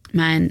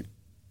 Mä en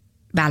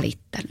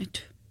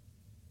välittänyt.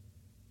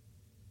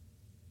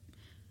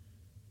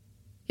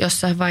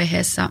 Jossain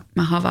vaiheessa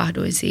mä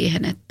havahduin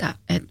siihen, että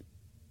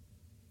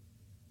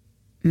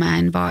mä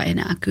en vaan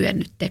enää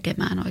kyennyt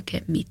tekemään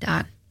oikein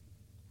mitään.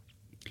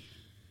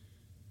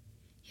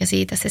 Ja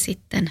siitä se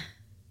sitten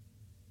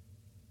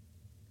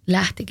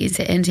lähtikin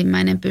se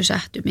ensimmäinen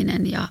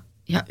pysähtyminen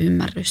ja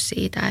ymmärrys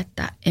siitä,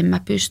 että en mä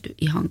pysty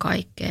ihan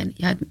kaikkeen.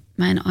 Ja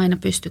mä en aina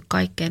pysty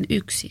kaikkeen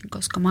yksin,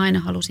 koska mä aina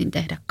halusin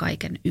tehdä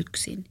kaiken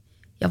yksin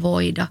ja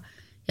voida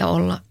ja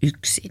olla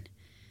yksin.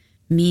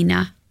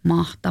 Minä,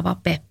 mahtava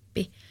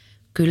Peppi,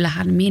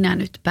 kyllähän minä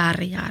nyt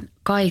pärjään.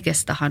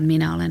 Kaikestahan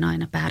minä olen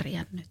aina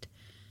pärjännyt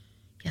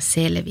ja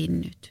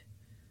selvinnyt.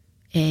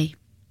 Ei.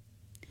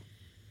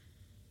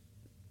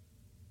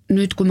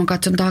 Nyt kun mä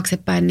katson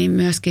taaksepäin, niin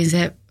myöskin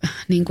se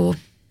niin kuin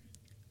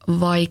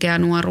vaikea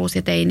nuoruus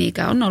ja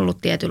teini-ikä on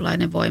ollut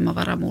tietynlainen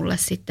voimavara mulle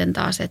sitten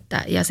taas.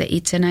 Ja se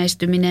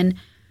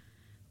itsenäistyminen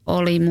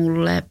oli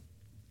mulle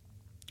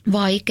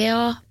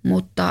vaikeaa,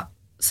 mutta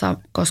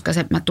koska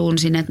mä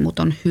tunsin, että mut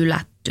on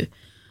hylätty.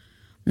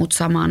 Mutta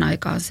samaan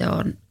aikaan se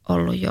on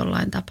ollut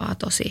jollain tapaa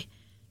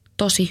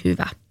tosi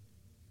hyvä.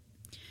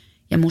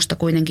 Ja musta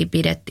kuitenkin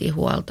pidettiin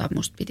huolta,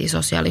 musta piti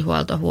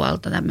sosiaalihuolto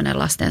huolta, tämmöinen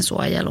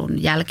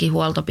lastensuojelun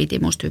jälkihuolto piti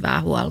musta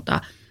hyvää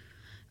huolta.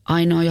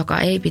 Ainoa, joka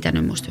ei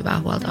pitänyt musta hyvää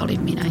huolta, oli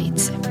minä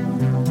itse.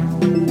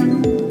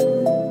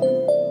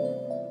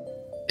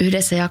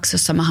 Yhdessä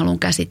jaksossa mä haluan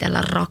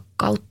käsitellä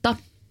rakkautta.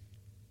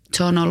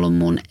 Se on ollut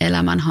mun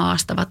elämän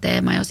haastava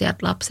teema jo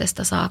sieltä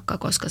lapsesta saakka,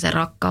 koska se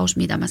rakkaus,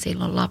 mitä mä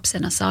silloin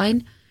lapsena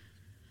sain,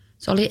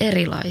 se oli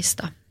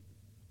erilaista.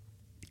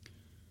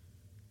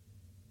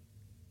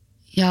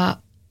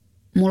 Ja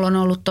mulla on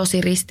ollut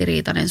tosi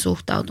ristiriitainen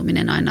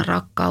suhtautuminen aina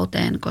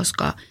rakkauteen,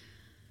 koska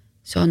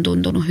se on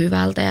tuntunut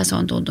hyvältä ja se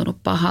on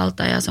tuntunut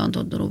pahalta ja se on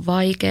tuntunut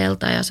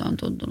vaikealta ja se on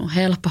tuntunut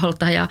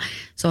helpolta ja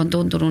se on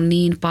tuntunut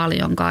niin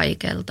paljon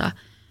kaikelta.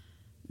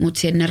 Mutta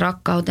sinne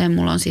rakkauteen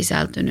mulla on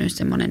sisältynyt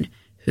semmoinen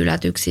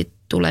hylätyksi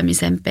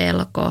tulemisen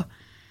pelko.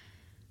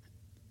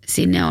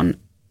 Sinne on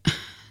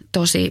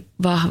tosi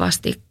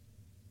vahvasti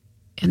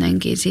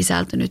jotenkin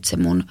sisältynyt se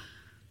mun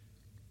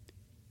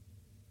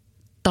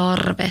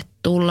tarve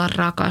tulla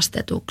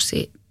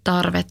rakastetuksi,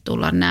 tarve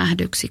tulla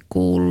nähdyksi,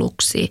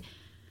 kuulluksi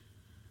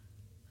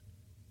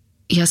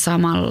ja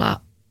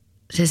samalla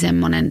se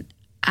semmoinen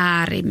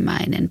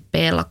äärimmäinen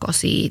pelko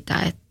siitä,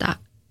 että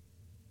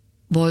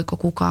voiko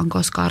kukaan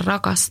koskaan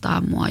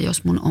rakastaa mua,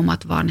 jos mun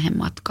omat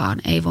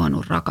vanhemmatkaan ei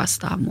voinut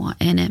rakastaa mua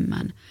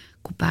enemmän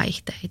kuin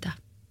päihteitä.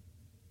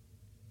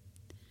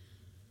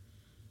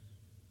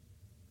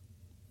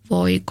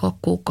 Voiko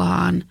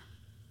kukaan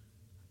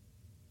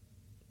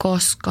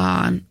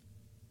koskaan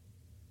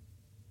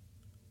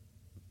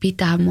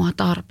pitää mua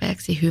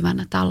tarpeeksi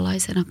hyvänä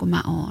tällaisena kuin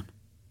mä oon.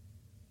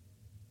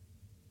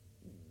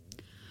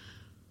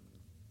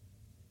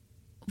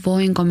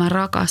 Voinko mä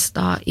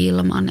rakastaa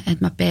ilman,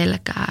 että mä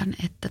pelkään,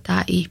 että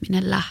tämä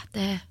ihminen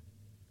lähtee?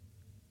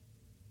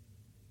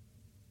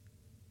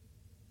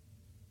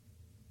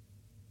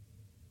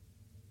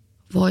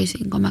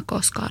 Voisinko mä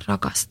koskaan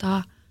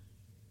rakastaa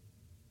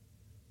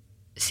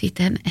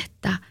siten,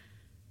 että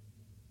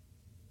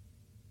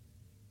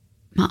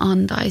mä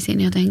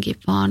antaisin jotenkin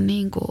vaan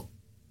niin kuin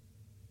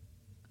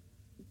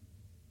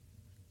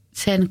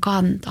sen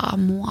kantaa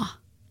mua.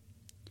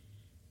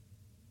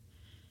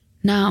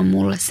 Nämä on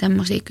mulle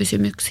semmoisia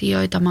kysymyksiä,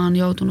 joita mä oon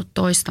joutunut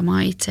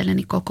toistamaan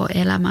itselleni koko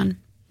elämän.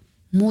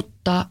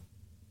 Mutta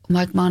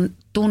vaikka mä oon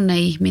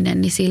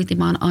tunneihminen, niin silti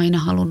mä oon aina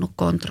halunnut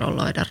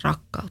kontrolloida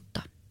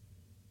rakkautta.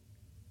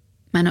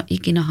 Mä en ole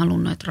ikinä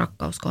halunnut, että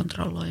rakkaus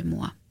kontrolloi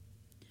mua.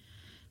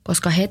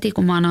 Koska heti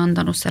kun mä oon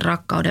antanut sen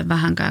rakkauden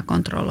vähänkään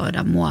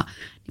kontrolloida mua,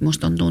 niin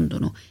musta on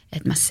tuntunut,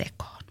 että mä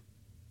sekoon.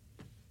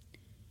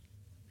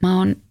 Mä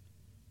oon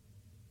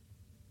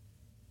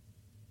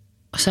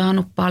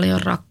saanut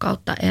paljon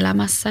rakkautta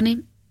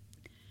elämässäni.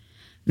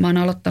 Mä oon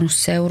aloittanut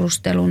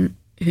seurustelun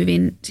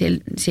hyvin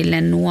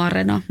silleen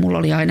nuorena. Mulla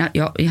oli aina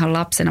jo ihan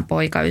lapsena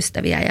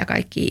poikaystäviä ja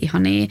kaikki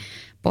ihania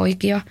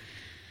poikia.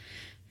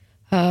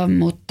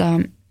 Mutta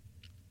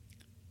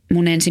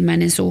mun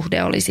ensimmäinen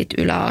suhde oli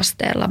sitten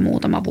yläasteella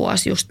muutama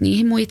vuosi just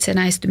niihin mun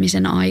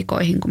itsenäistymisen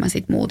aikoihin, kun mä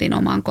sitten muutin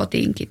omaan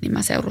kotiinkin, niin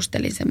mä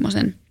seurustelin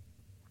semmoisen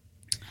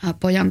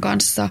pojan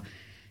kanssa.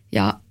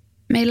 Ja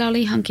meillä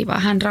oli ihan kiva.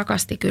 Hän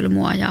rakasti kyllä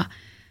mua ja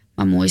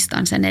mä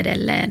muistan sen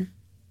edelleen.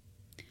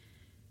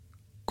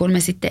 Kun me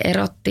sitten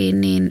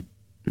erottiin, niin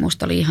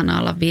musta oli ihana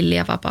olla villi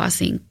ja vapaa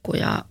sinkku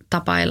ja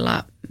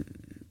tapailla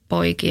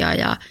poikia.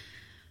 Ja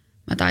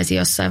mä taisin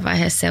jossain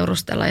vaiheessa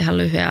seurustella ihan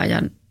lyhyen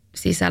ajan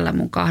sisällä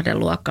mun 2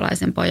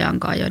 luokkalaisen pojan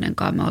kanssa, joiden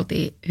kanssa me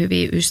oltiin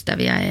hyviä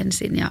ystäviä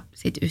ensin. Ja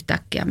sitten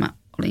yhtäkkiä mä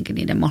olinkin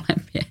niiden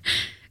molempien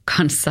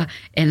kanssa.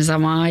 En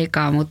samaan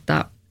aikaan,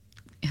 mutta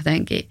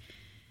jotenkin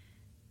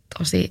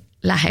tosi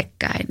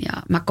lähekkäin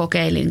ja mä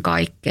kokeilin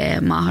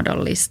kaikkea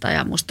mahdollista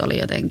ja musta oli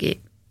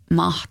jotenkin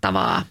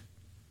mahtavaa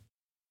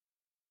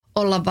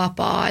olla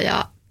vapaa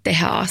ja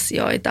tehdä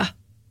asioita.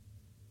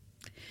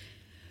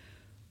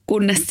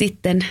 Kunnes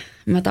sitten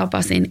mä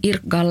tapasin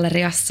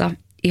IRC-galleriassa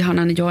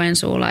ihanan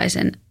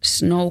joensuulaisen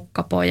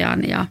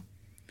Snoukka-pojan ja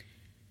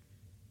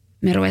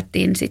me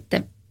ruvettiin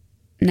sitten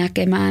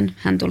näkemään.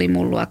 Hän tuli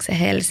mun luokse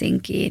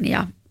Helsinkiin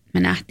ja me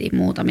nähtiin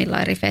muutamilla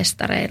eri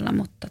festareilla,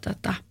 mutta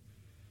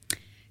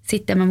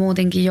sitten mä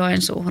muutinkin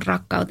Joensuuhun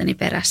rakkauteni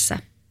perässä.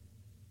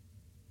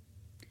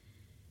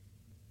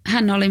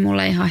 Hän oli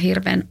mulle ihan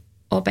hirveän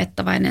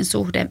opettavainen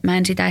suhde. Mä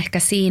en sitä ehkä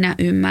siinä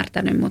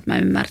ymmärtänyt, mutta mä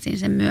ymmärsin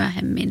sen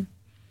myöhemmin.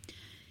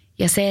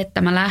 Ja se,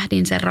 että mä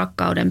lähdin sen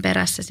rakkauden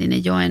perässä sinne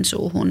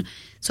Joensuuhun,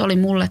 se oli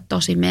mulle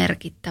tosi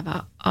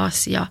merkittävä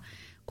asia,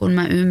 kun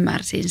mä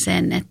ymmärsin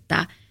sen,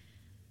 että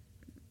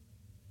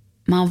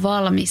mä oon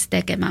valmis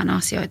tekemään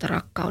asioita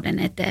rakkauden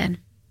eteen.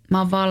 Mä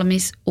oon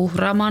valmis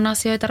uhraamaan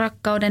asioita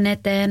rakkauden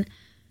eteen.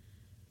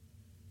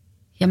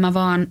 Ja mä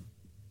vaan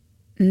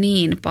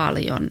niin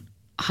paljon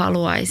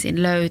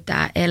haluaisin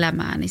löytää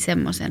elämääni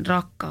semmoisen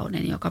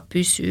rakkauden, joka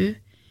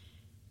pysyy.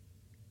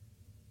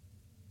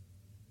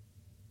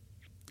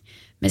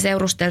 Me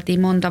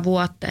seurusteltiin monta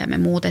vuotta ja me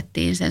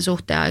muutettiin sen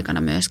suhteen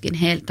aikana myöskin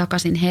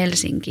takaisin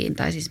Helsinkiin.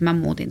 Tai siis mä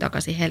muutin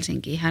takaisin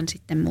Helsinkiin, hän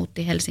sitten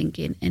muutti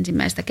Helsinkiin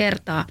ensimmäistä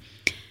kertaa.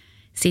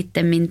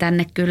 Sittemmin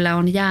tänne kyllä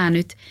on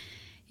jäänyt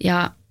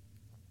ja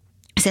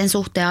sen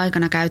suhteen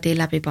aikana käytiin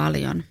läpi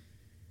paljon.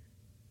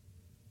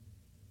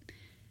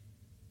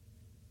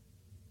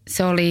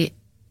 Se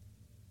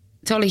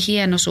oli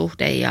hieno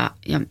suhde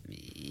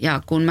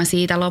ja kun mä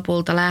siitä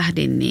lopulta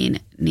lähdin,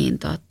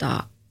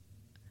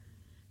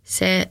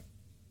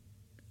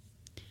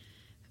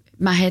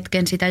 mä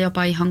hetken sitä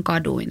jopa ihan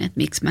kaduin, että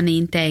miksi mä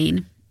niin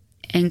tein.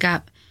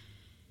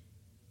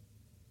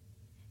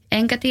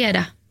 Enkä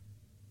tiedä,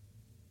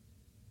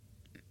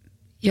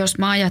 jos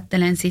mä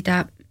ajattelen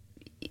sitä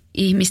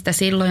ihmistä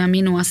silloin ja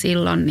minua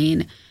silloin,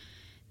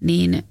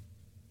 niin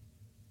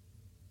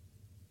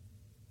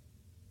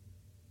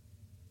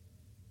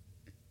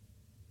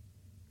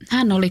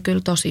hän oli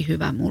kyllä tosi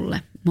hyvä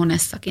mulle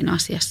monessakin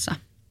asiassa.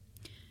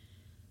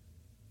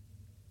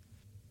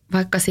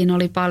 Vaikka siinä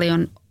oli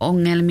paljon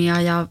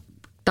ongelmia ja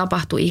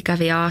tapahtui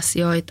ikäviä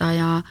asioita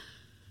ja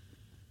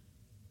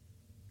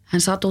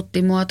hän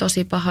satutti mua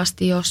tosi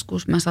pahasti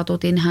joskus, mä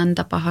satutin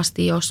häntä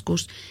pahasti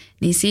joskus,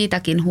 niin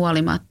siitäkin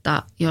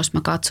huolimatta, jos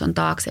mä katson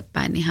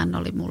taaksepäin, niin hän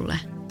oli mulle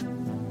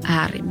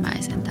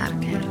äärimmäisen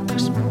tärkeä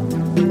rakas.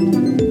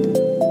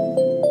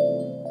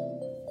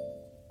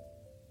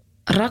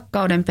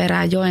 Rakkauden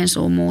perään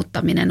Joensuun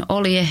muuttaminen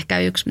oli ehkä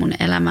yksi mun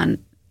elämän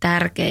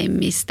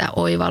tärkeimmistä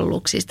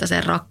oivalluksista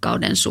sen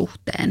rakkauden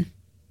suhteen.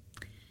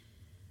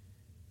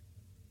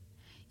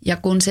 Ja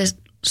kun se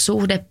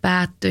suhde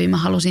päättyi, mä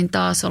halusin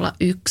taas olla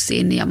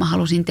yksin ja mä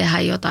halusin tehdä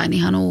jotain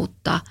ihan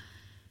uutta.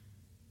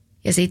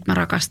 Ja sit mä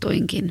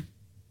rakastuinkin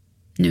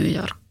New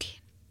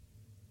Yorkiin.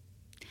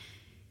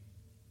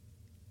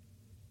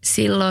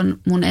 Silloin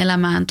mun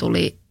elämään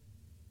tuli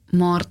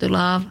More to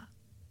Love.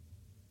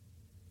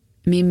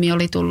 Mimmi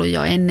oli tullut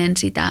jo ennen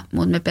sitä,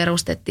 mutta me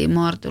perustettiin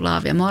More to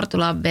Love. Ja More to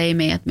Love vei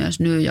meidät myös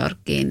New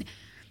Yorkiin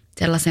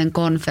sellaiseen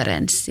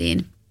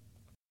konferenssiin.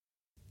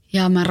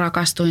 Ja mä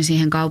rakastuin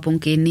siihen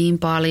kaupunkiin niin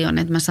paljon,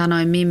 että mä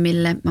sanoin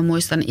Mimmille, mä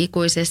muistan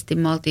ikuisesti,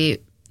 me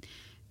oltiin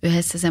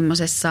yhdessä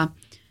semmoisessa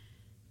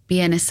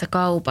pienessä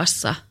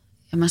kaupassa.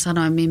 Ja mä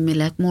sanoin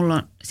Mimmille, että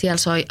siellä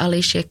soi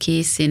Alicia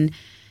Keysin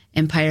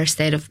Empire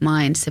State of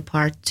Mind, se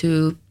part 2,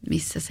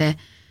 missä se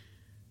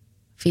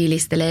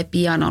fiilistelee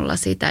pianolla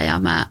sitä. Ja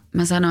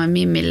mä sanoin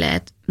Mimmille,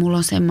 että mulla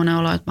on semmoinen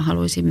olo, että mä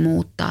haluaisin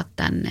muuttaa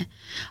tänne.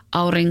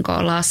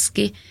 Aurinko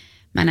laski,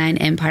 mä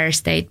näin Empire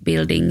State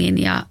Buildingin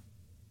ja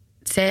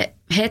se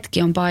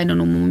hetki on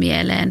painunut mun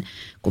mieleen,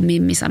 kun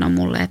Mimmi sanoi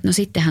mulle, että no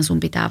sittenhän sun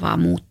pitää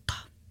vaan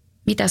muuttaa.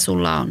 Mitä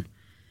sulla on?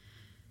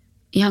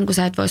 Ihan kun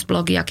sä et vois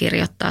blogia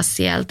kirjoittaa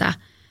sieltä,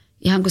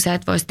 ihan kun sä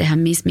et vois tehdä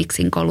Miss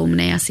Mixin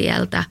kolumneja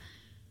sieltä.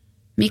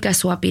 Mikä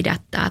sua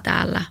pidättää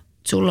täällä?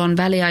 Sulla on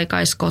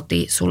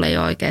väliaikaiskoti, sulla ei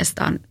ole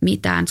oikeastaan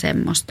mitään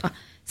semmoista.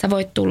 Sä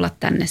voit tulla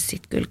tänne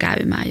sitten kyllä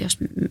käymään, jos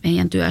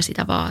meidän työ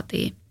sitä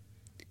vaatii.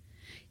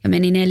 Ja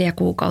meni 4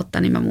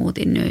 kuukautta, niin mä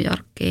muutin New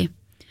Yorkiin.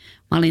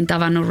 Mä olin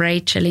tavannut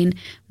Rachelin,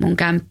 mun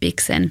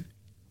kämppiksen,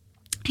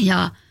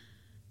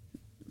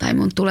 tai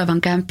mun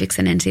tulevan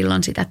kämppiksen, en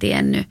silloin sitä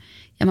tiennyt.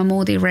 Ja mä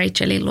muutin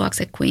Rachelin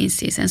luokse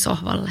Queensiin sen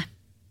sohvalle.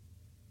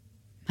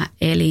 Mä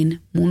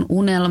elin mun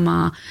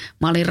unelmaa.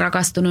 Mä olin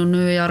rakastunut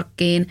New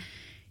Yorkiin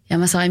ja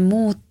mä sain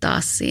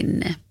muuttaa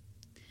sinne.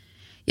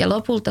 Ja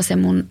lopulta se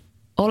mun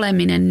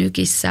oleminen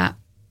Nykissä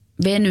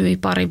venyi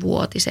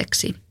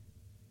 2-vuotiseksi.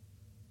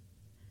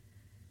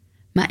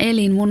 Mä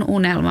elin mun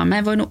unelmaa. Mä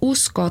en voinut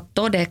uskoa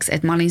todeksi,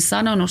 että mä olin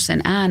sanonut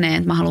sen ääneen,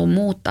 että mä haluan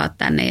muuttaa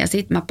tänne. Ja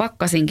sit mä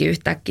pakkasinkin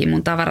yhtäkkiä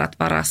mun tavarat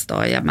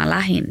varastoon ja mä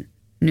lähdin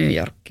New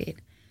Yorkiin.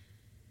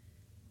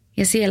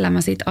 Ja siellä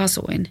mä sit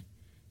asuin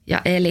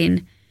ja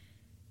elin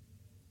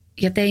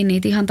ja tein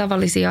niitä ihan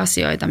tavallisia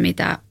asioita,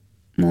 mitä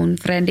mun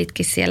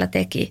frenditkin siellä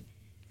teki.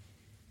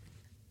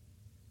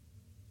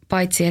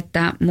 paitsi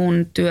että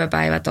mun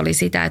työpäivät oli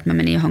sitä, että mä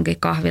menin johonkin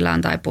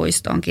kahvilaan tai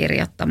puistoon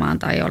kirjoittamaan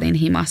tai olin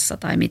himassa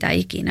tai mitä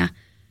ikinä.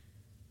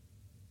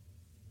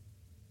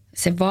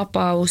 Se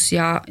vapaus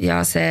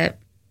ja se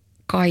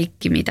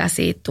kaikki, mitä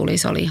siitä tuli,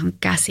 se oli ihan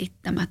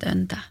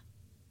käsittämätöntä.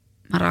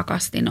 Mä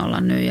rakastin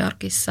olla New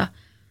Yorkissa.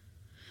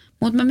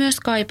 Mutta mä myös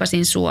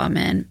kaipasin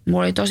Suomeen.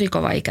 Mulla oli tosi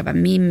kova ikävä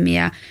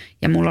mimmiä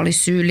ja mulla oli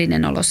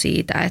syyllinen olo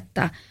siitä,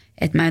 että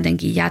mä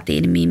jotenkin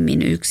jätin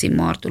mimmin yksin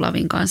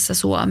Mortulavin kanssa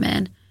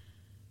Suomeen.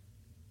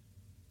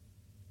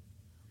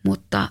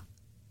 Mutta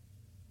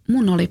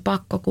mun oli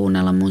pakko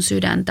kuunnella mun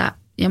sydäntä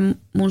ja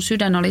mun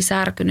sydän oli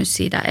särkynyt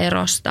siitä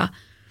erosta,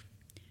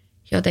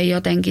 joten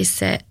jotenkin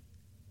se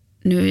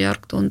New York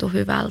tuntui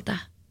hyvältä.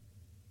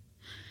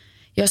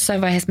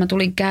 Jossain vaiheessa mä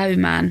tulin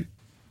käymään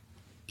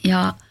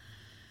ja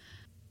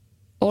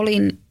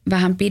olin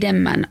vähän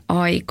pidemmän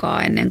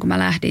aikaa ennen kuin mä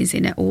lähdin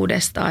sinne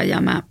uudestaan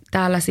ja mä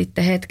täällä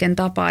sitten hetken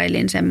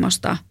tapailin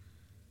semmoista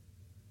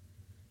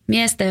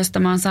miestä, josta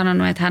mä oon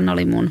sanonut, että hän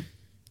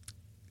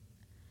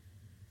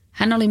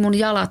oli mun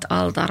jalat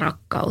alta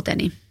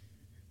rakkauteni.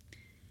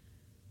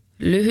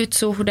 Lyhyt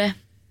suhde,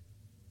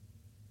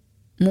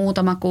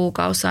 muutama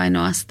kuukausi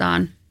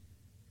ainoastaan,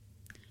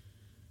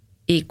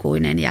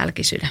 ikuinen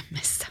jälki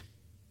sydämessä.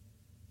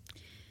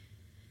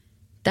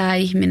 Tämä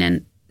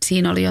ihminen,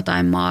 siinä oli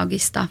jotain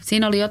maagista.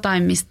 Siinä oli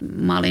jotain, mistä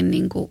mä olin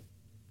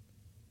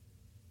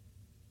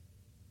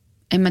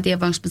en mä tiedä,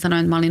 voinko mä sanoin,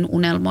 että mä olin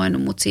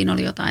unelmoinut, mutta siinä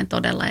oli jotain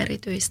todella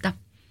erityistä.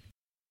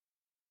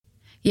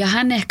 Ja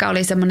hän ehkä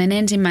oli semmoinen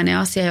ensimmäinen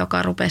asia,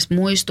 joka rupesi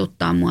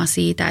muistuttaa mua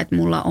siitä, että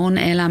mulla on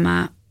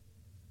elämä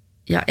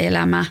ja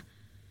elämä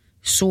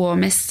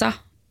Suomessa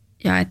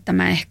ja että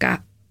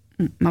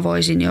mä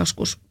voisin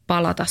joskus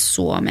palata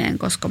Suomeen,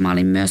 koska mä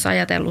olin myös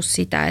ajatellut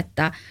sitä,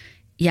 että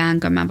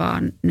jäänkö mä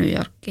vaan New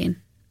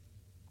Yorkiin,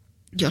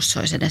 jos se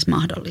olisi edes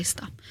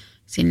mahdollista.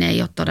 Sinne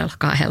ei ole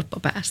todellakaan helppo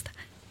päästä.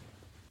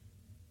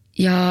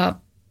 Ja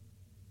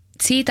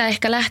siitä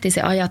ehkä lähti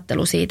se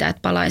ajattelu siitä,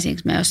 että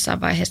palaisinko mä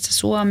jossain vaiheessa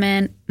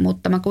Suomeen,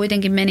 mutta mä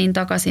kuitenkin menin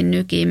takaisin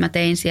Nykiin. Mä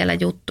tein siellä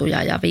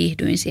juttuja ja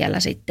viihdyin siellä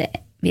sitten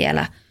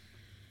vielä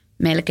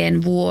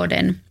melkein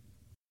vuoden.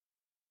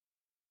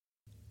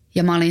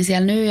 Ja mä olin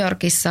siellä New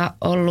Yorkissa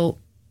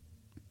ollut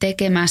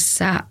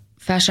tekemässä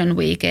Fashion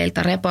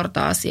Weekeiltä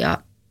reportaasia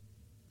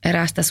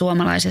eräästä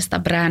suomalaisesta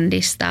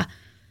brändistä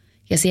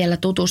ja siellä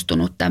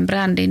tutustunut tämän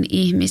brändin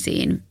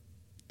ihmisiin,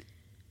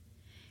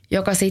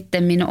 joka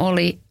sitten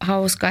oli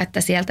hauska,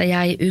 että sieltä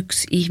jäi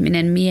yksi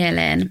ihminen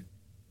mieleen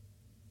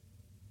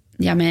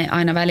ja me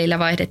aina välillä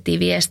vaihdettiin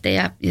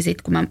viestejä ja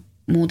sitten kun mä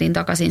muutin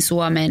takaisin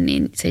Suomeen,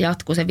 niin se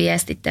jatkui se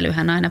viestittely.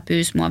 Hän aina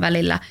pyysi mua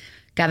välillä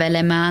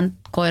kävelemään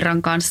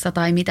koiran kanssa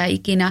tai mitä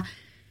ikinä.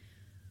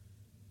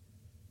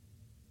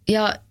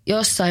 Ja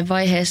jossain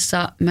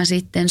vaiheessa mä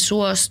sitten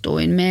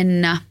suostuin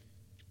mennä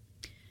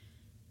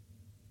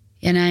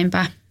ja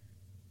näinpä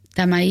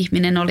tämä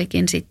ihminen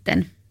olikin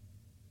sitten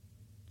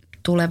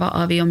tuleva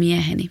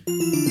aviomieheni.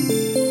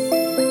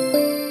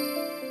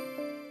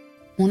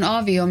 Mun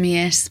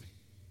aviomies,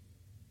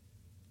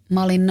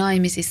 mä olin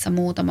naimisissa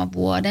muutaman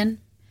vuoden.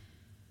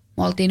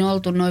 Me oltiin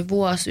oltu noin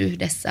vuosi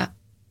yhdessä,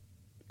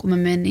 kun mä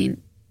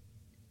menin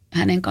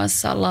hänen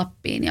kanssaan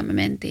Lappiin ja me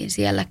mentiin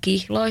siellä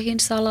kihloihin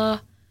salaa.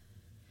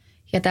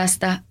 Ja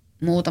tästä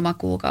muutama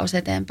kuukausi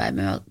eteenpäin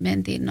me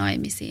mentiin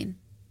naimisiin.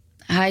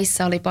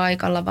 Häissä oli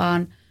paikalla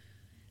vaan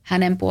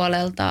hänen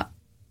puolelta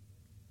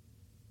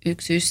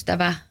yksi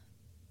ystävä,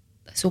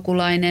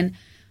 sukulainen,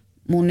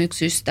 mun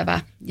yksi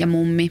ystävä ja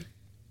mummi.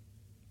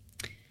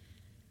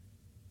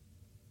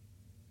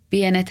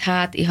 Pienet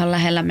häät ihan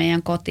lähellä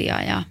meidän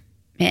kotia ja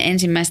meidän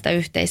ensimmäistä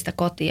yhteistä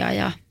kotia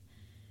ja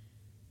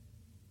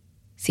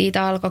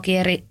siitä alkoikin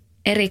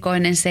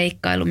erikoinen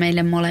seikkailu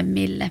meille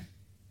molemmille.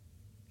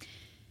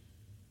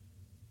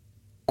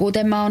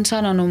 Kuten mä oon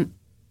sanonut,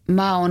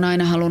 mä oon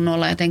aina halunnut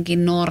olla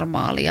jotenkin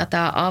normaalia.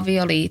 Tämä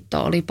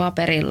avioliitto oli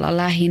paperilla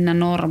lähinnä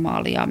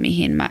normaalia,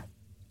 mihin mä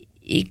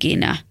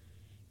ikinä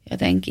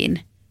jotenkin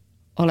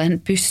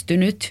olen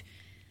pystynyt.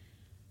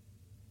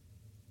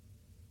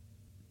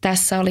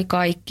 Tässä oli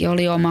kaikki.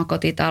 Oli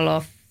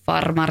omakotitalo,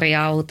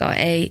 farmariauto,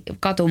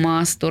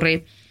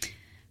 katumaasturi,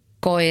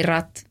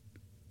 koirat.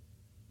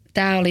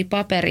 Tämä oli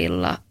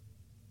paperilla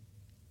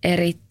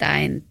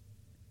erittäin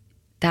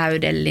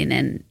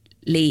täydellinen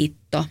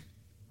liitto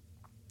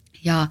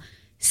ja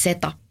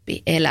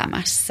setappi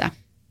elämässä.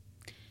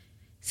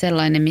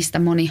 Sellainen, mistä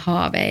moni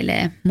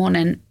haaveilee.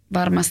 Monen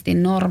varmasti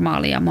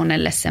normaali ja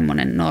monelle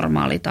semmoinen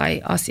normaali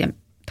tai asia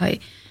tai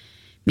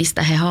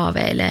mistä he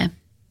haaveilee.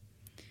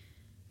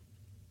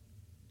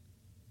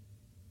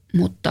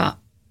 Mutta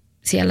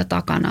siellä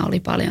takana oli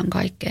paljon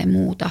kaikkea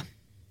muuta.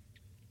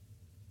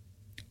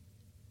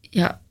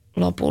 Ja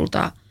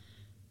lopulta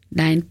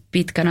näin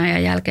pitkän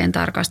ajan jälkeen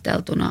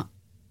tarkasteltuna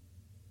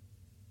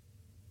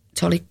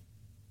se oli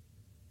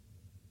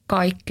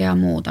kaikkea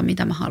muuta,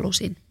 mitä mä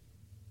halusin.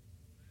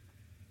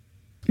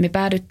 Me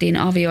päädyttiin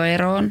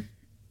avioeroon.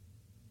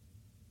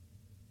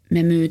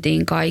 Me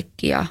myytiin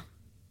kaikki ja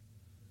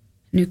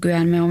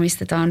nykyään me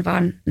omistetaan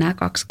vaan nämä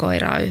 2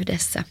 koiraa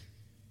yhdessä.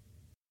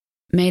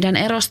 meidän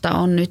erosta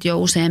on nyt jo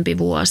useampi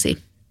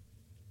vuosi.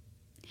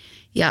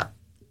 Ja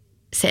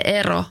se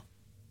ero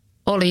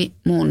oli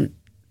mun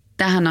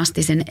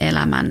tähänastisen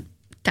elämän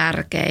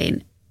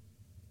tärkein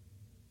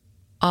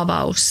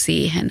avaus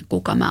siihen,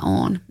 kuka mä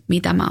oon,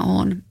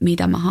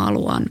 mitä mä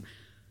haluan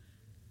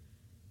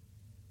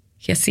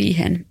ja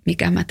siihen,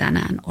 mikä mä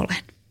tänään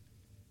olen.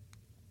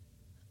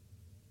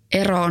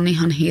 Ero on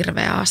ihan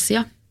hirveä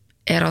asia.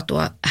 Ero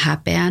tuo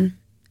häpeän.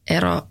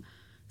 Ero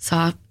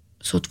saa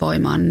sut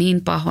voimaan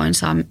niin pahoin,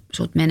 saa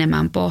sut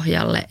menemään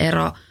pohjalle.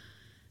 Ero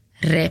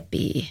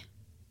repii.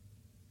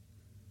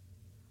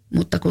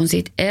 Mutta kun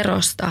siitä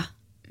erosta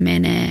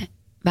menee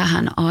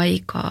vähän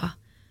aikaa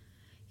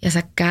ja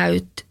sä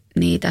käyt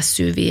niitä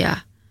syviä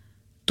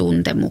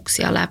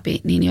tuntemuksia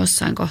läpi, niin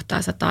jossain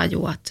kohtaa sä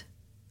tajuat,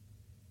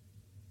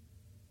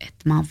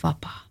 että mä oon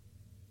vapaa.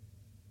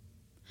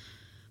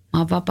 Mä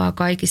oon vapaa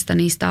kaikista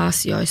niistä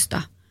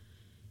asioista,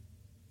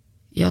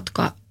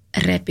 jotka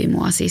repi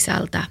mua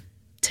sisältä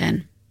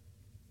sen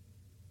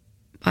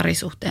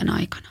parisuhteen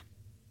aikana.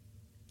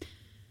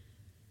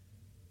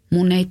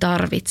 Mun ei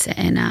tarvitse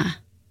enää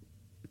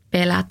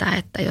pelätä,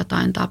 että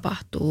jotain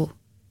tapahtuu,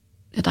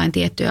 jotain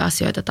tiettyjä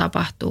asioita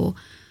tapahtuu.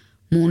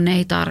 Mun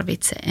ei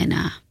tarvitse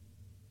enää.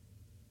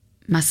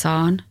 Mä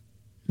saan,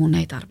 mun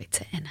ei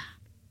tarvitse enää.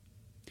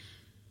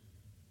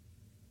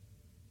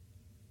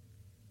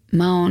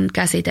 Mä oon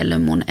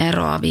käsitellyt mun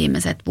eroa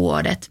viimeiset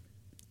vuodet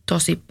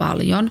tosi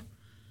paljon.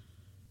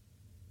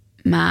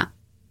 Mä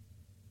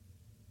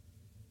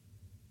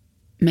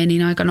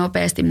menin aika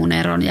nopeasti mun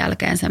eron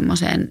jälkeen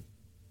semmoiseen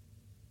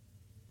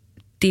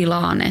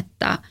tilaan,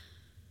 että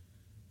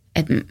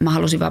mä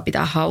halusin vaan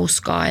pitää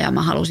hauskaa ja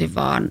mä halusin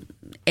vaan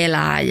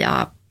elää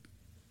ja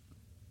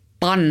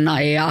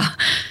panna ja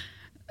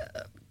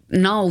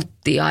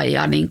nauttia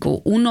ja niin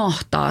kuin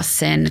unohtaa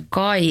sen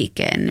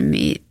kaiken,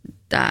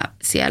 mitä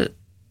siellä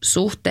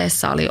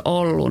suhteessa oli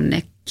ollut,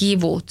 ne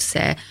kivut,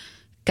 se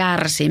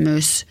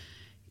kärsimys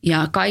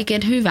ja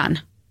kaiken hyvän.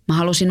 Mä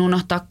halusin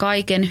unohtaa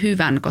kaiken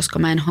hyvän, koska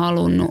mä en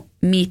halunnut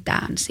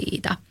mitään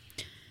siitä.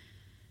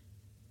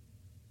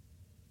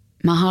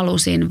 Mä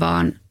halusin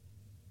vaan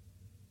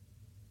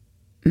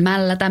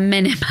mällätä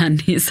menemään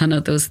niin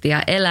sanotusti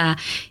ja elää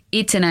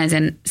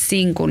itsenäisen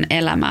sinkun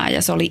elämää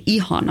ja se oli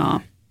ihanaa.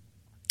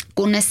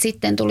 Kunnes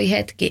sitten tuli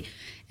hetki,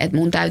 että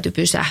mun täytyi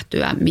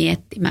pysähtyä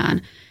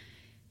miettimään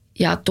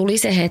ja tuli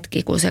se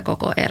hetki, kun se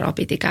koko ero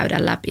piti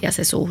käydä läpi ja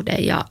se suhde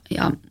ja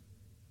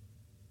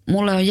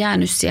mulle on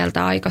jäänyt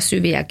sieltä aika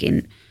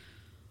syviäkin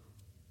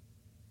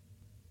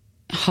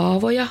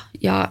haavoja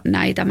ja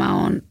näitä mä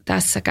oon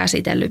tässä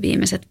käsitellyt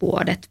viimeiset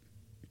vuodet.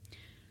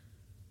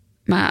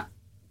 Mä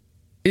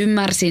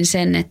ymmärsin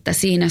sen, että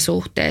siinä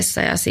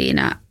suhteessa ja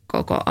siinä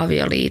koko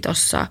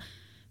avioliitossa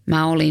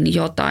mä olin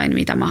jotain,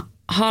 mitä mä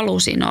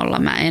halusin olla.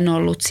 Mä en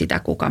ollut sitä,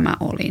 kuka mä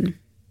olin.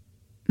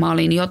 Mä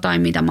olin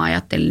jotain, mitä mä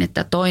ajattelin,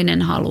 että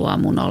toinen haluaa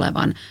mun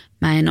olevan.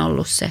 Mä en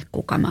ollut se,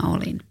 kuka mä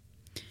olin.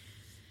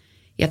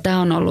 Ja tää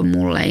on ollut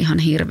mulle ihan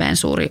hirveän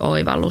suuri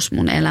oivallus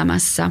mun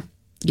elämässä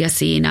ja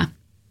siinä,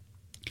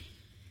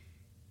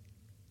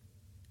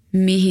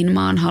 mihin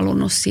mä oon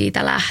halunnut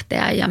siitä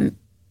lähteä ja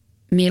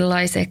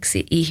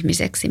millaiseksi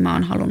ihmiseksi mä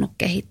oon halunnut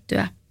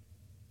kehittyä.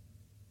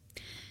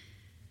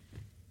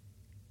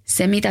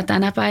 Se, mitä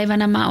tänä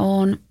päivänä mä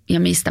oon ja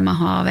mistä mä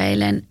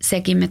haaveilen,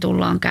 sekin me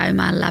tullaan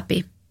käymään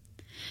läpi.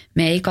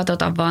 Me ei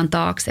katsota vaan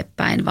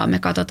taaksepäin, vaan me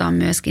katsotaan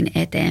myöskin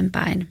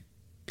eteenpäin.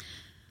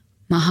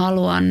 Mä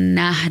haluan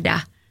nähdä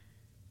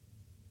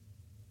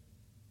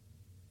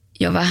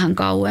jo vähän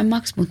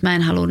kauemmaksi, mutta mä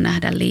en halua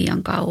nähdä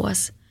liian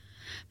kauas.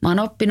 Mä oon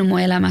oppinut mun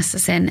elämässä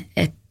sen,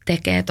 että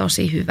tekee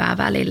tosi hyvää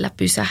välillä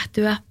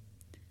pysähtyä,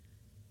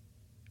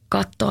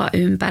 katsoa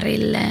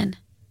ympärilleen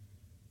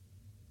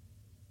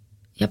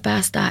ja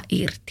päästää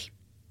irti.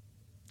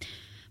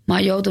 Mä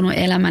oon joutunut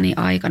elämäni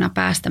aikana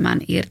päästämään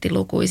irti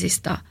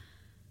lukuisista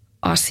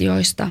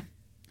asioista,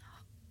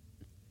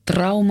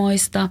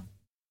 traumoista.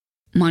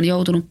 Mä oon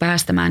joutunut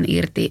päästämään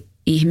irti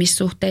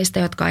ihmissuhteista,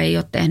 jotka ei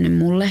ole tehnyt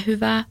mulle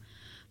hyvää,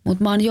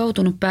 mutta mä oon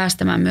joutunut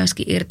päästämään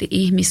myöskin irti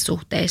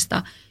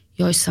ihmissuhteista,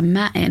 joissa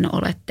mä en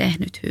ole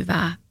tehnyt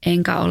hyvää,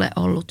 enkä ole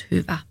ollut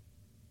hyvä.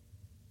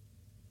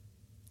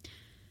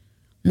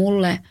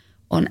 Mulle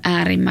on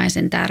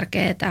äärimmäisen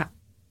tärkeää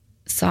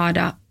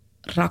saada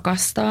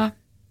rakastaa.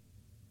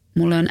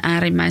 Mulle on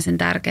äärimmäisen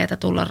tärkeää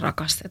tulla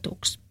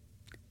rakastetuksi.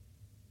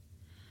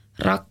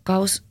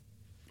 Rakkaus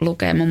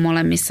lukee mun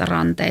molemmissa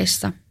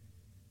ranteissa.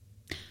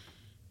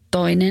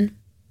 Toinen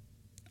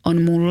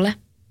on mulle,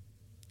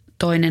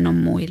 toinen on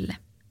muille.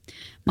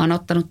 Mä oon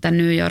ottanut tän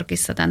New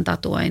Yorkissa tämän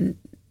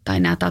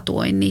nämä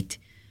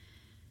tatuoinnit.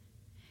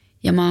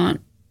 Ja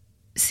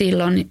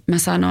silloin mä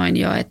sanoin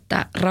jo,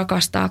 että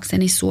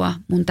rakastaakseni sua,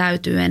 mun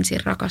täytyy ensin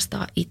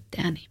rakastaa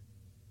itseäni.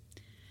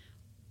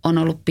 On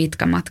ollut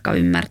pitkä matka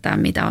ymmärtää,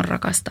 mitä on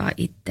rakastaa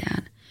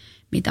itseään,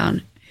 mitä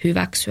on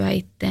hyväksyä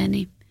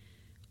itteeni,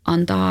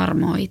 antaa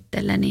armoa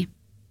itselleni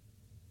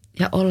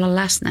ja olla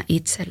läsnä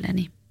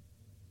itselleni.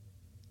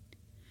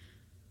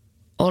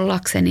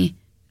 Ollakseni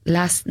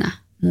läsnä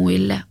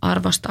muille,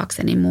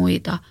 arvostaakseni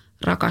muita,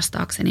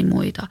 rakastaakseni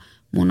muita.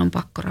 Mun on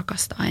pakko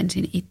rakastaa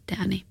ensin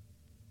itseäni.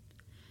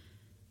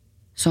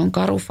 Se on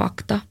karu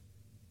fakta.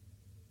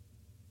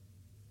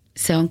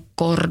 Se on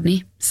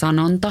korni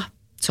sanonta.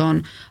 Se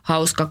on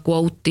hauska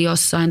quote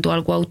jossain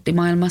tuolla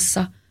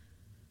quote-maailmassa.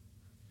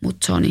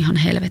 Mutta se on ihan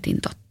helvetin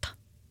totta.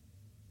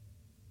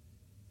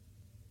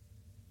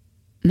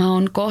 Mä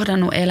oon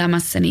kohdannut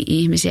elämässäni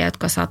ihmisiä,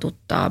 jotka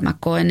satuttaa. Mä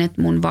koen,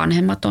 että mun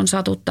vanhemmat on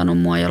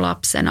satuttanut mua jo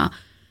lapsena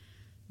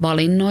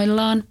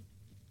valinnoillaan.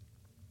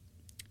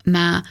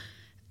 Mä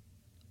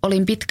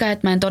olin pitkään,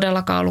 että mä en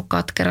todellakaan ollut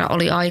katkera.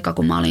 Oli aika,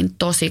 kun mä olin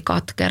tosi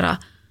katkera.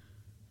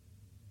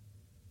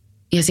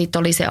 Ja sitten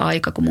oli se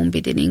aika, kun mun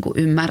piti niinku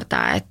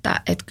ymmärtää,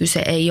 että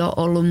kyse ei ole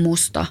ollut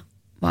musta,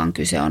 vaan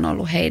kyse on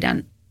ollut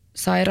heidän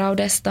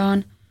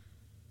sairaudestaan.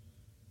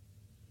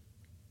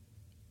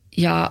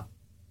 Ja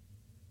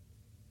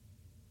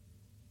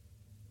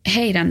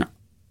heidän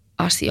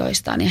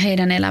asioistaan ja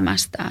heidän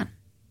elämästään.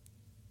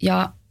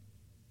 Ja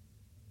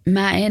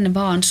mä en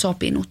vaan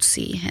sopinut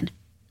siihen.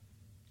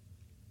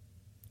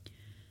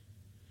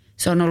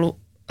 Se on ollut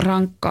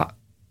rankka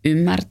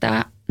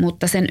ymmärtää,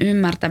 mutta sen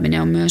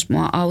ymmärtäminen on myös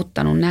mua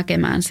auttanut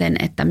näkemään sen,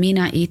 että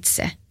minä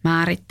itse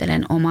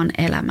määrittelen oman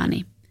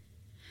elämäni.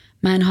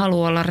 Mä en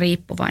halua olla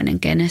riippuvainen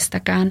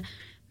kenestäkään.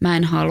 Mä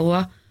en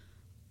halua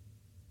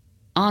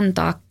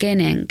antaa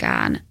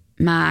kenenkään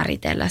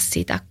määritellä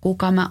sitä,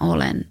 kuka mä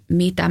olen,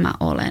 mitä mä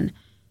olen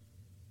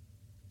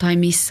tai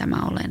missä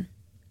mä olen.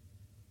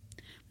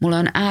 Mulle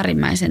on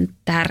äärimmäisen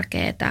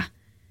tärkeää,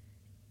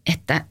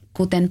 että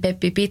kuten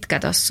Peppi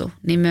Pitkätossu,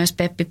 niin myös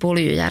Peppi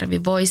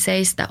Puljujärvi voi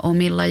seistä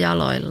omilla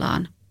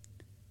jaloillaan.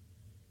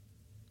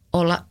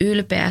 Olla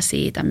ylpeä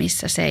siitä,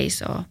 missä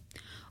seisoo.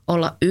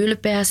 Olla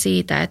ylpeä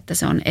siitä, että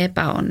se on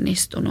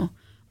epäonnistunut,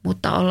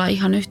 mutta olla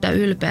ihan yhtä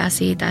ylpeä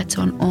siitä, että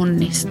se on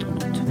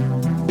onnistunut.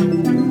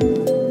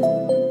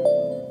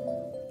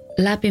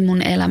 Läpi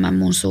mun elämän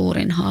mun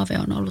suurin haave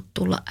on ollut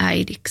tulla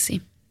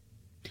äidiksi.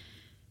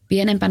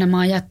 Pienempänä mä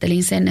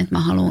ajattelin sen, että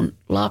mä haluan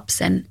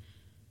lapsen,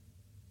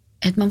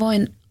 että mä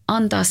voin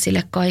antaa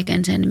sille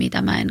kaiken sen,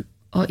 mitä mä en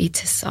ole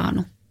itse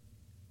saanut.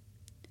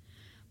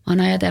 Mä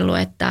oon ajatellut,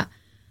 että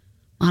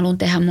mä haluan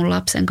tehdä mun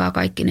lapsen kanssa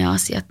kaikki ne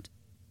asiat,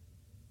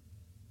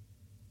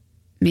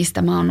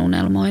 mistä mä oon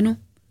unelmoinut.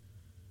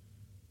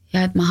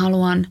 Ja että mä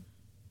haluan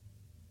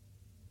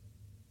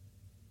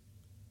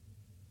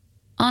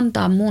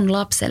antaa mun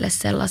lapselle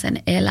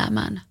sellaisen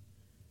elämän,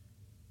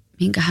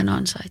 minkä hän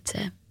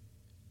ansaitsee.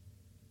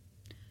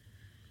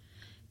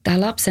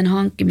 Tämä lapsen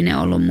hankkiminen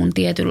on ollut mun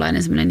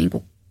tietynlainen semmoinen niin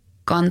kuin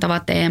kantava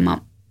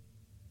teema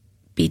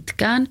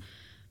pitkään,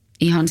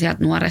 ihan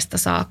sieltä nuoresta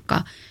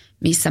saakka,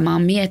 missä mä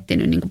oon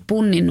miettinyt, niin kuin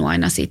punninnut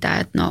aina sitä,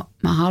 että no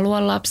mä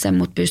haluan lapsen,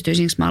 mutta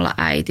pystyisinkö mä olla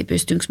äiti,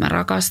 pystynkö mä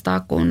rakastaa,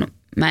 kun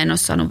mä en ole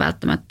saanut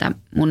välttämättä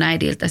mun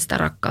äidiltä sitä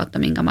rakkautta,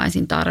 minkä mä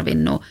olisin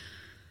tarvinnut.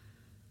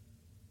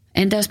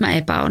 Entä jos mä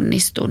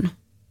epäonnistun?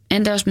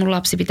 Entä jos mun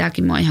lapsi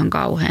pitääkin mua ihan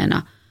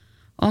kauheana?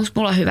 Onko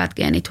mulla hyvät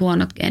geenit,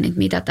 huonot geenit,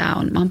 mitä tää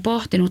on? Mä oon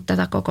pohtinut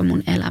tätä koko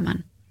mun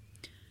elämän.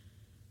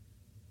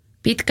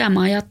 Pitkään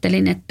mä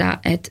ajattelin, että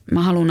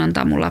mä haluan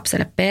antaa mun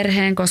lapselle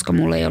perheen, koska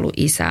mulla ei ollut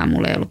isää,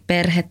 mulla ei ollut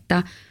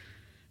perhettä,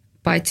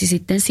 paitsi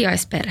sitten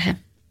sijaisperhe.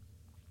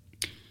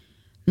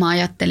 Mä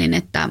ajattelin,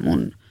 että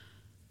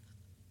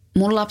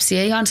mun lapsi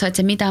ei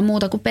ansaitse mitään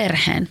muuta kuin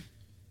perheen.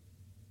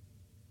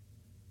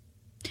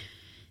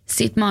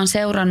 Sitten mä oon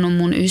seurannut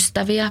mun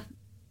ystäviä,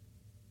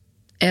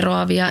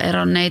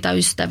 eronneita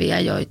ystäviä,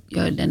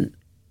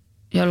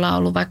 joilla on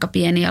ollut vaikka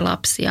pieniä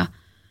lapsia,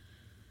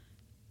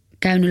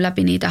 käynyt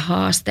läpi niitä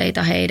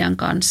haasteita heidän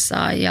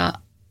kanssaan ja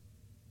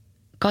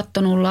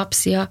katsonut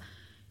lapsia,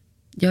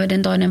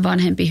 joiden toinen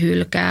vanhempi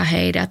hylkää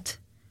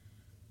heidät,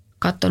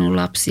 katsonut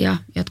lapsia,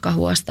 jotka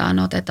huostaan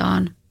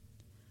otetaan,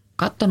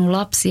 katsonut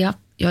lapsia,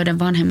 joiden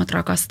vanhemmat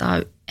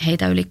rakastaa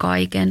heitä yli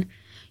kaiken,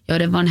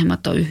 joiden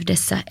vanhemmat on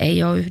yhdessä,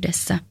 ei ole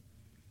yhdessä.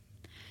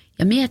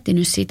 Ja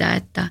miettinyt sitä,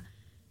 että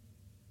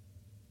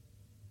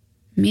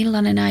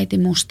millainen äiti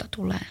musta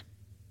tulee.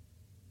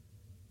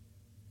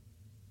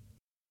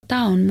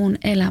 Tämä on mun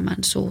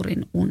elämän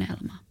suurin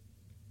unelma.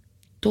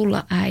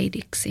 Tulla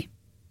äidiksi.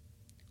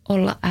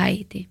 Olla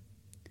äiti.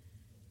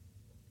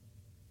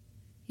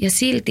 Ja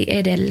silti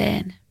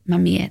edelleen mä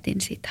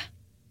mietin sitä.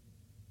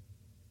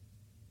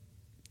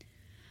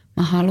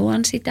 Mä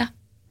haluan sitä,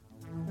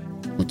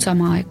 mutta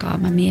samaan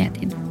aikaan mä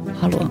mietin,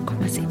 haluanko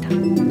mä sitä.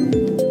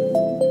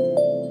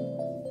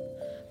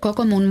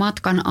 Koko mun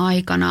matkan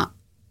aikana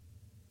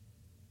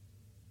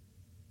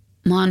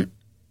mä oon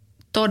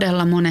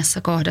todella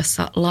monessa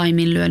kohdassa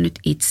laiminlyönyt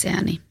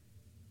itseäni.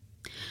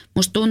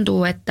 Musta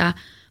tuntuu, että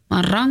mä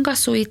oon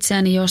rankassut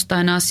itseäni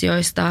jostain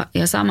asioista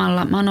ja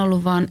samalla mä oon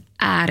ollut vaan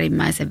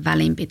äärimmäisen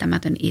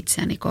välinpitämätön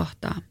itseäni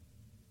kohtaan.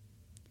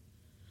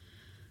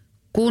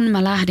 Kun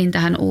mä lähdin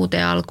tähän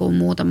uuteen alkuun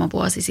muutama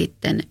vuosi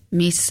sitten,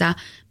 missä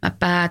mä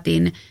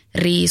päätin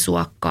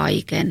riisua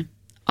kaiken,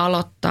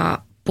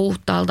 aloittaa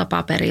puhtaalta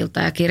paperilta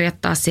ja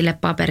kirjoittaa sille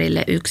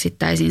paperille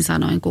yksittäisin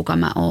sanoin, kuka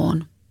mä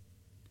oon.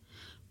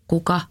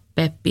 Kuka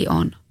Peppi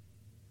on.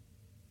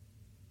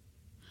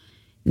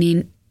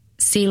 Niin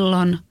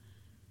silloin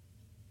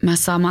mä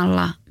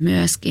samalla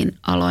myöskin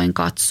aloin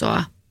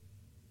katsoa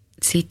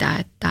sitä,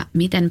 että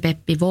miten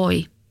Peppi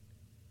voi. –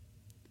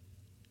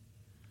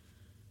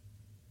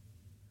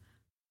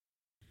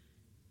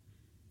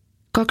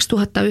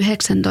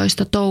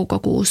 2019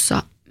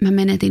 toukokuussa mä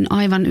menetin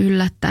aivan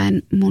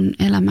yllättäen mun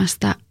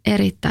elämästä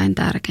erittäin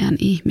tärkeän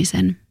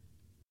ihmisen.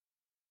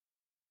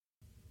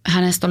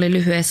 Hänestä oli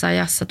lyhyessä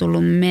ajassa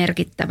tullut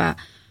merkittävä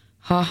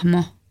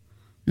hahmo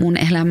mun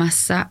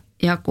elämässä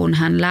ja kun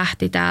hän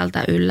lähti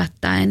täältä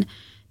yllättäen,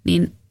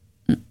 niin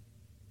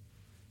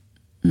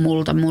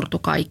multa murtu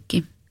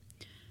kaikki.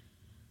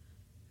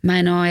 Mä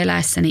en ole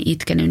eläessäni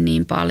itkenyt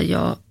niin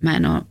paljon, mä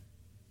en ole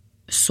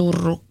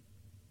surru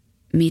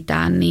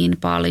mitään niin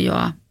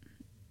paljon,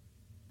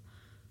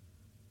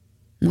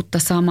 mutta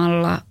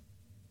samalla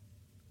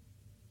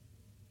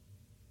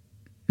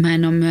mä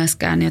en ole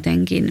myöskään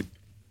jotenkin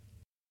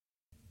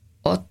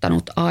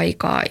ottanut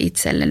aikaa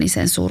itselleni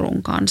sen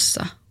surun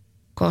kanssa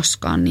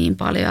koskaan niin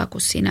paljon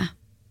kuin sinä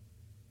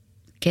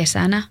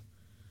kesänä.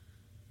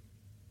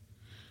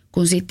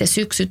 Kun sitten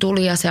syksy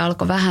tuli ja se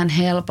alkoi vähän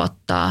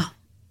helpottaa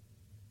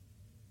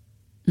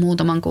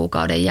muutaman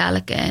kuukauden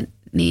jälkeen,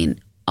 niin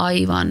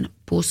aivan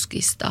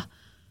puskista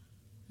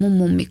mun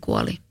mummi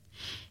kuoli.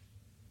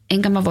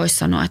 Enkä mä voi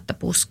sanoa, että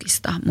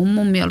puskista. Mun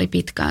mummi oli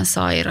pitkään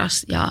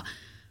sairas ja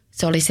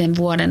se oli sen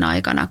vuoden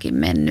aikanakin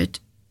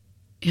mennyt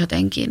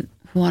jotenkin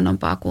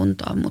huonompaa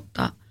kuntoa,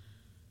 mutta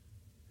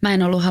mä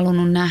en ollut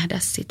halunnut nähdä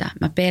sitä.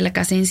 Mä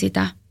pelkäsin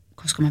sitä,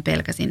 koska mä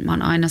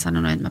oon aina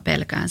sanonut, että mä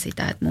pelkään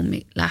sitä, että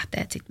mummi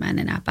lähtee, että sit mä en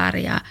enää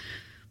pärjää.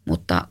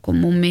 Mutta kun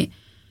mummi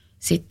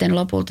sitten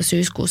lopulta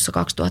syyskuussa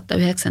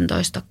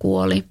 2019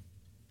 kuoli,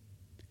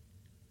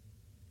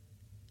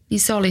 niin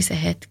se oli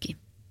se hetki,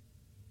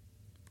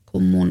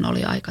 kun mun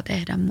oli aika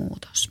tehdä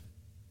muutos.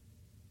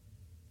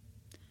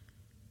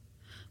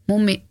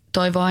 Mummi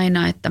toivoi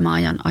aina, että mä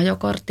ajan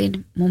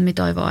ajokortin. Mummi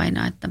toivoi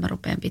aina, että mä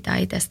rupean pitää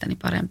itsestäni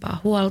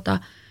parempaa huolta.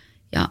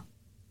 Ja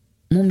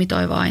mummi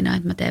toivoi aina,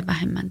 että mä teen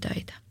vähemmän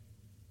töitä.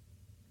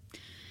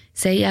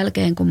 Sen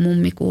jälkeen, kun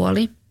mummi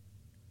kuoli,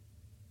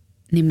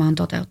 niin mä oon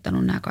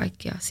toteuttanut nämä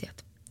kaikki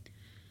asiat.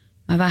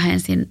 Mä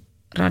vähensin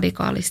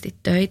radikaalisti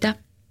töitä.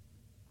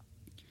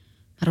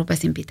 Mä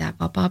rupesin pitää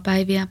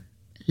vapaapäiviä,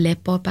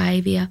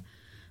 lepopäiviä.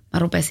 Mä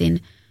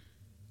rupesin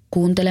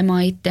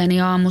kuuntelemaan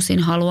itseäni aamuisin,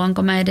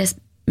 haluanko mä edes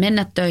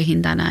mennä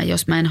töihin tänään.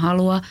 Jos mä en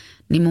halua,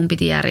 niin mun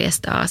piti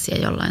järjestää asia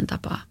jollain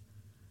tapaa.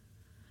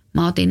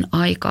 Mä otin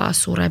aikaa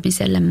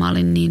suremiselle. Mä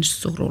olin niin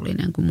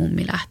surullinen, kun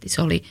mummi lähti.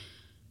 Se oli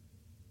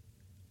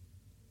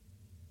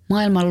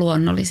maailman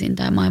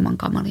luonnollisinta ja maailman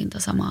kamalinta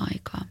samaan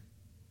aikaan.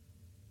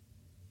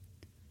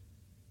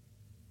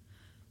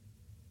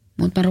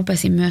 Mutta mä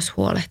rupesin myös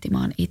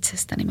huolehtimaan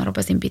itsestäni. Mä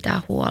rupesin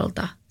pitää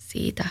huolta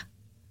siitä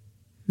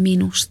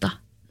minusta,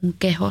 mun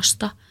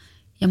kehosta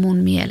ja mun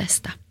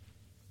mielestä.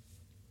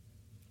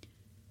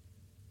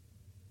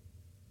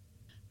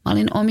 Mä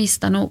olin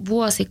omistanut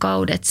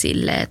vuosikaudet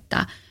sille,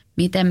 että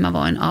miten mä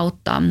voin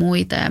auttaa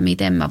muita ja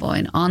miten mä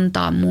voin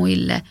antaa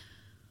muille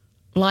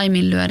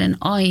laiminlyöden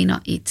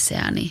aina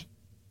itseäni,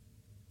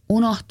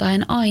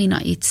 unohtaen aina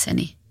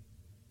itseni.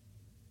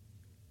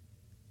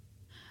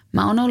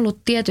 Mä oon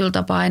ollut tietyllä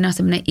tapaa aina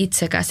semmoinen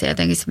itsekäs ja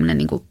jotenkin semmoinen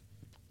niin kuin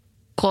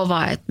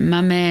kova, että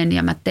mä meen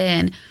ja mä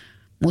teen,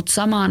 mutta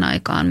samaan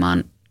aikaan mä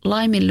oon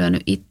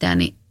laiminlyönyt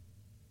itseäni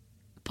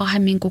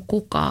pahemmin kuin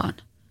kukaan.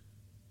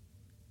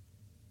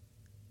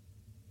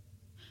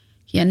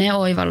 Ja ne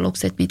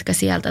oivallukset, mitkä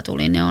sieltä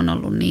tuli, ne on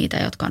ollut niitä,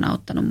 jotka on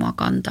auttanut mua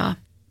kantaa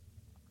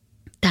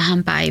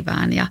tähän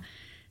päivään ja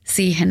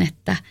siihen,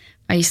 että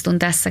mä istun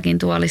tässäkin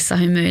tuolissa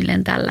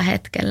hymyillen tällä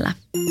hetkellä.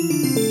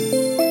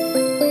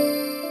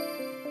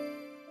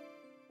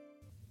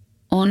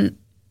 On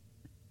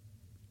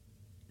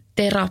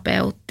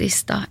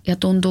terapeuttista ja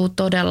tuntuu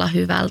todella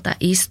hyvältä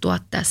istua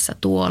tässä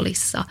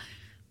tuolissa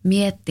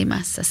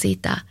miettimässä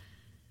sitä,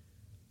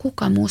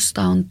 kuka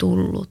musta on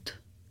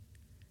tullut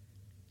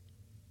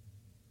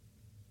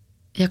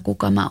ja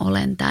kuka mä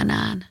olen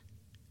tänään.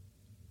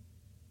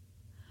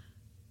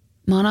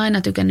 Mä oon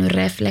aina tykännyt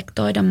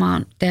reflektoida, mä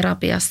oon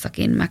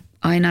terapiassakin, mä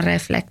aina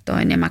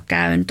reflektoin ja mä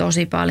käyn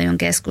tosi paljon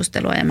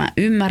keskustelua ja mä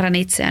ymmärrän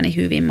itseäni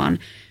hyvin, mä oon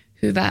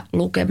hyvä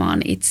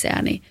lukemaan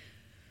itseäni.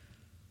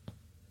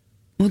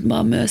 Mutta mä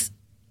oon myös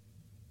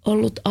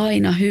ollut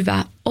aina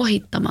hyvä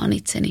ohittamaan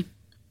itseni.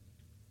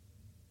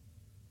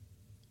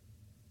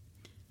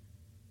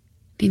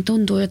 Niin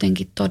tuntuu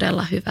jotenkin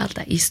todella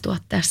hyvältä istua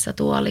tässä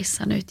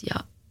tuolissa nyt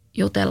ja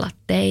jutella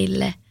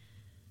teille.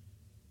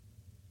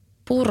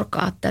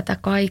 Purkaa tätä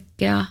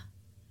kaikkea,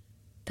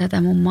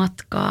 tätä mun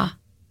matkaa.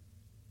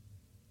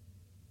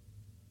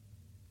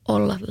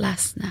 Olla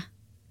läsnä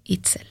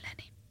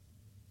itselleni.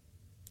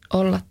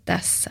 Olla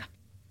tässä.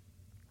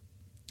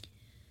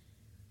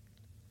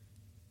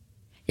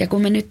 Ja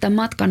kun me nyt tämän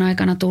matkan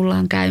aikana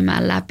tullaan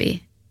käymään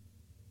läpi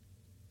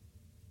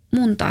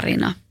mun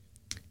tarina,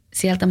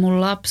 sieltä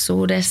mun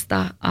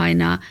lapsuudesta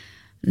aina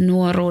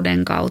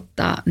nuoruuden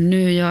kautta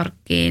New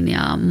Yorkiin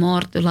ja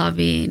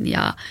Mortulaviin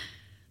ja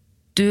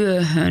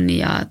työhön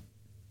ja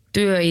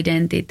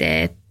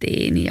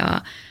työidentiteettiin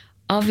ja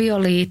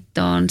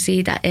avioliittoon,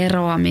 siitä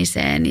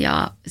eroamiseen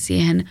ja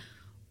siihen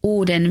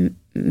uuden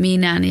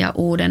minän ja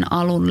uuden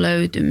alun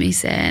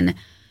löytymiseen,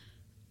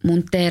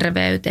 mun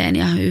terveyteen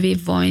ja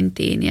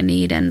hyvinvointiin ja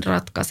niiden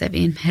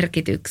ratkaiseviin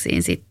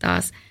merkityksiin sitten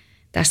taas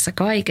tässä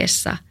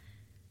kaikessa.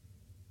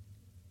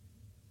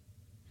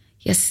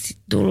 Ja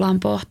sitten tullaan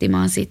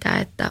pohtimaan sitä,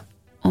 että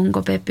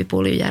onko Peppi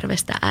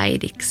Puljujärvestä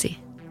äidiksi.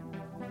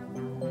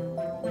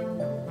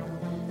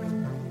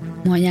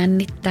 Mua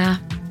jännittää.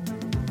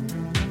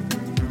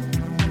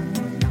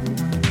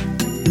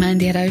 Mä en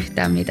tiedä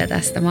yhtään, mitä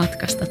tästä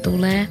matkasta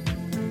tulee.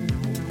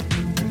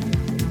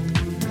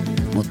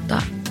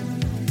 Mutta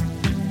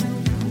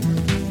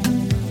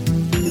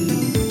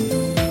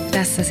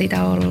tässä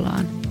sitä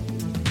ollaan.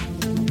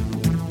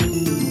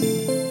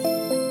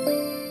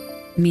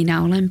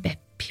 Minä olen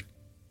Peppi.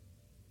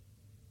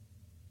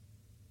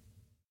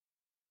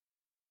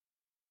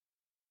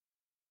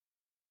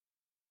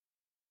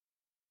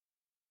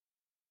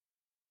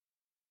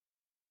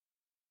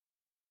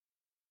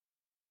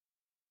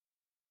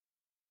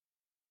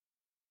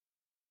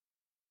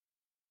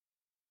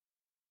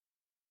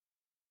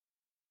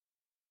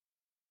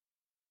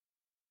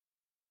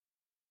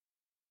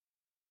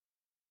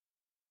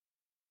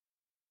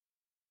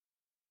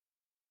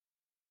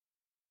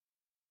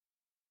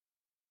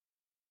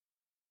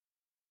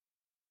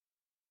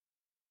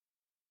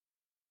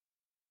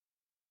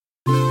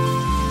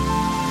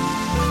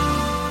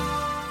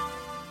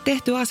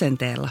 Tehty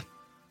asenteella.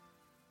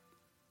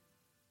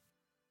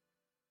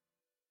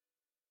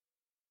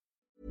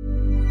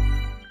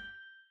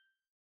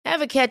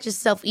 Ever catch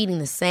yourself eating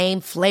the same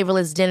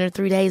flavorless dinner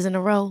 3 days in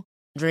a row?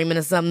 Dreaming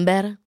of something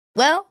better?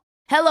 Well,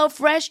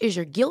 HelloFresh is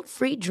your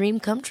guilt-free dream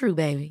come true,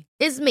 baby.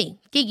 It's me,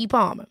 Keke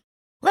Palmer.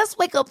 Let's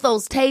wake up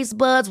those taste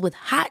buds with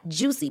hot,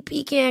 juicy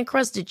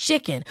pecan-crusted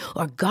chicken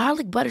or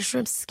garlic butter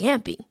shrimp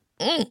scampi.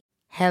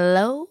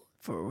 Hello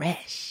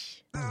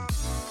Fresh.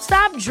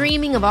 Stop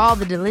dreaming of all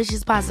the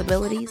delicious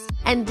possibilities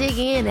and dig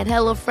in at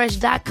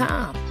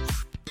HelloFresh.com.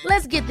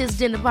 Let's get this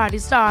dinner party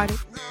started.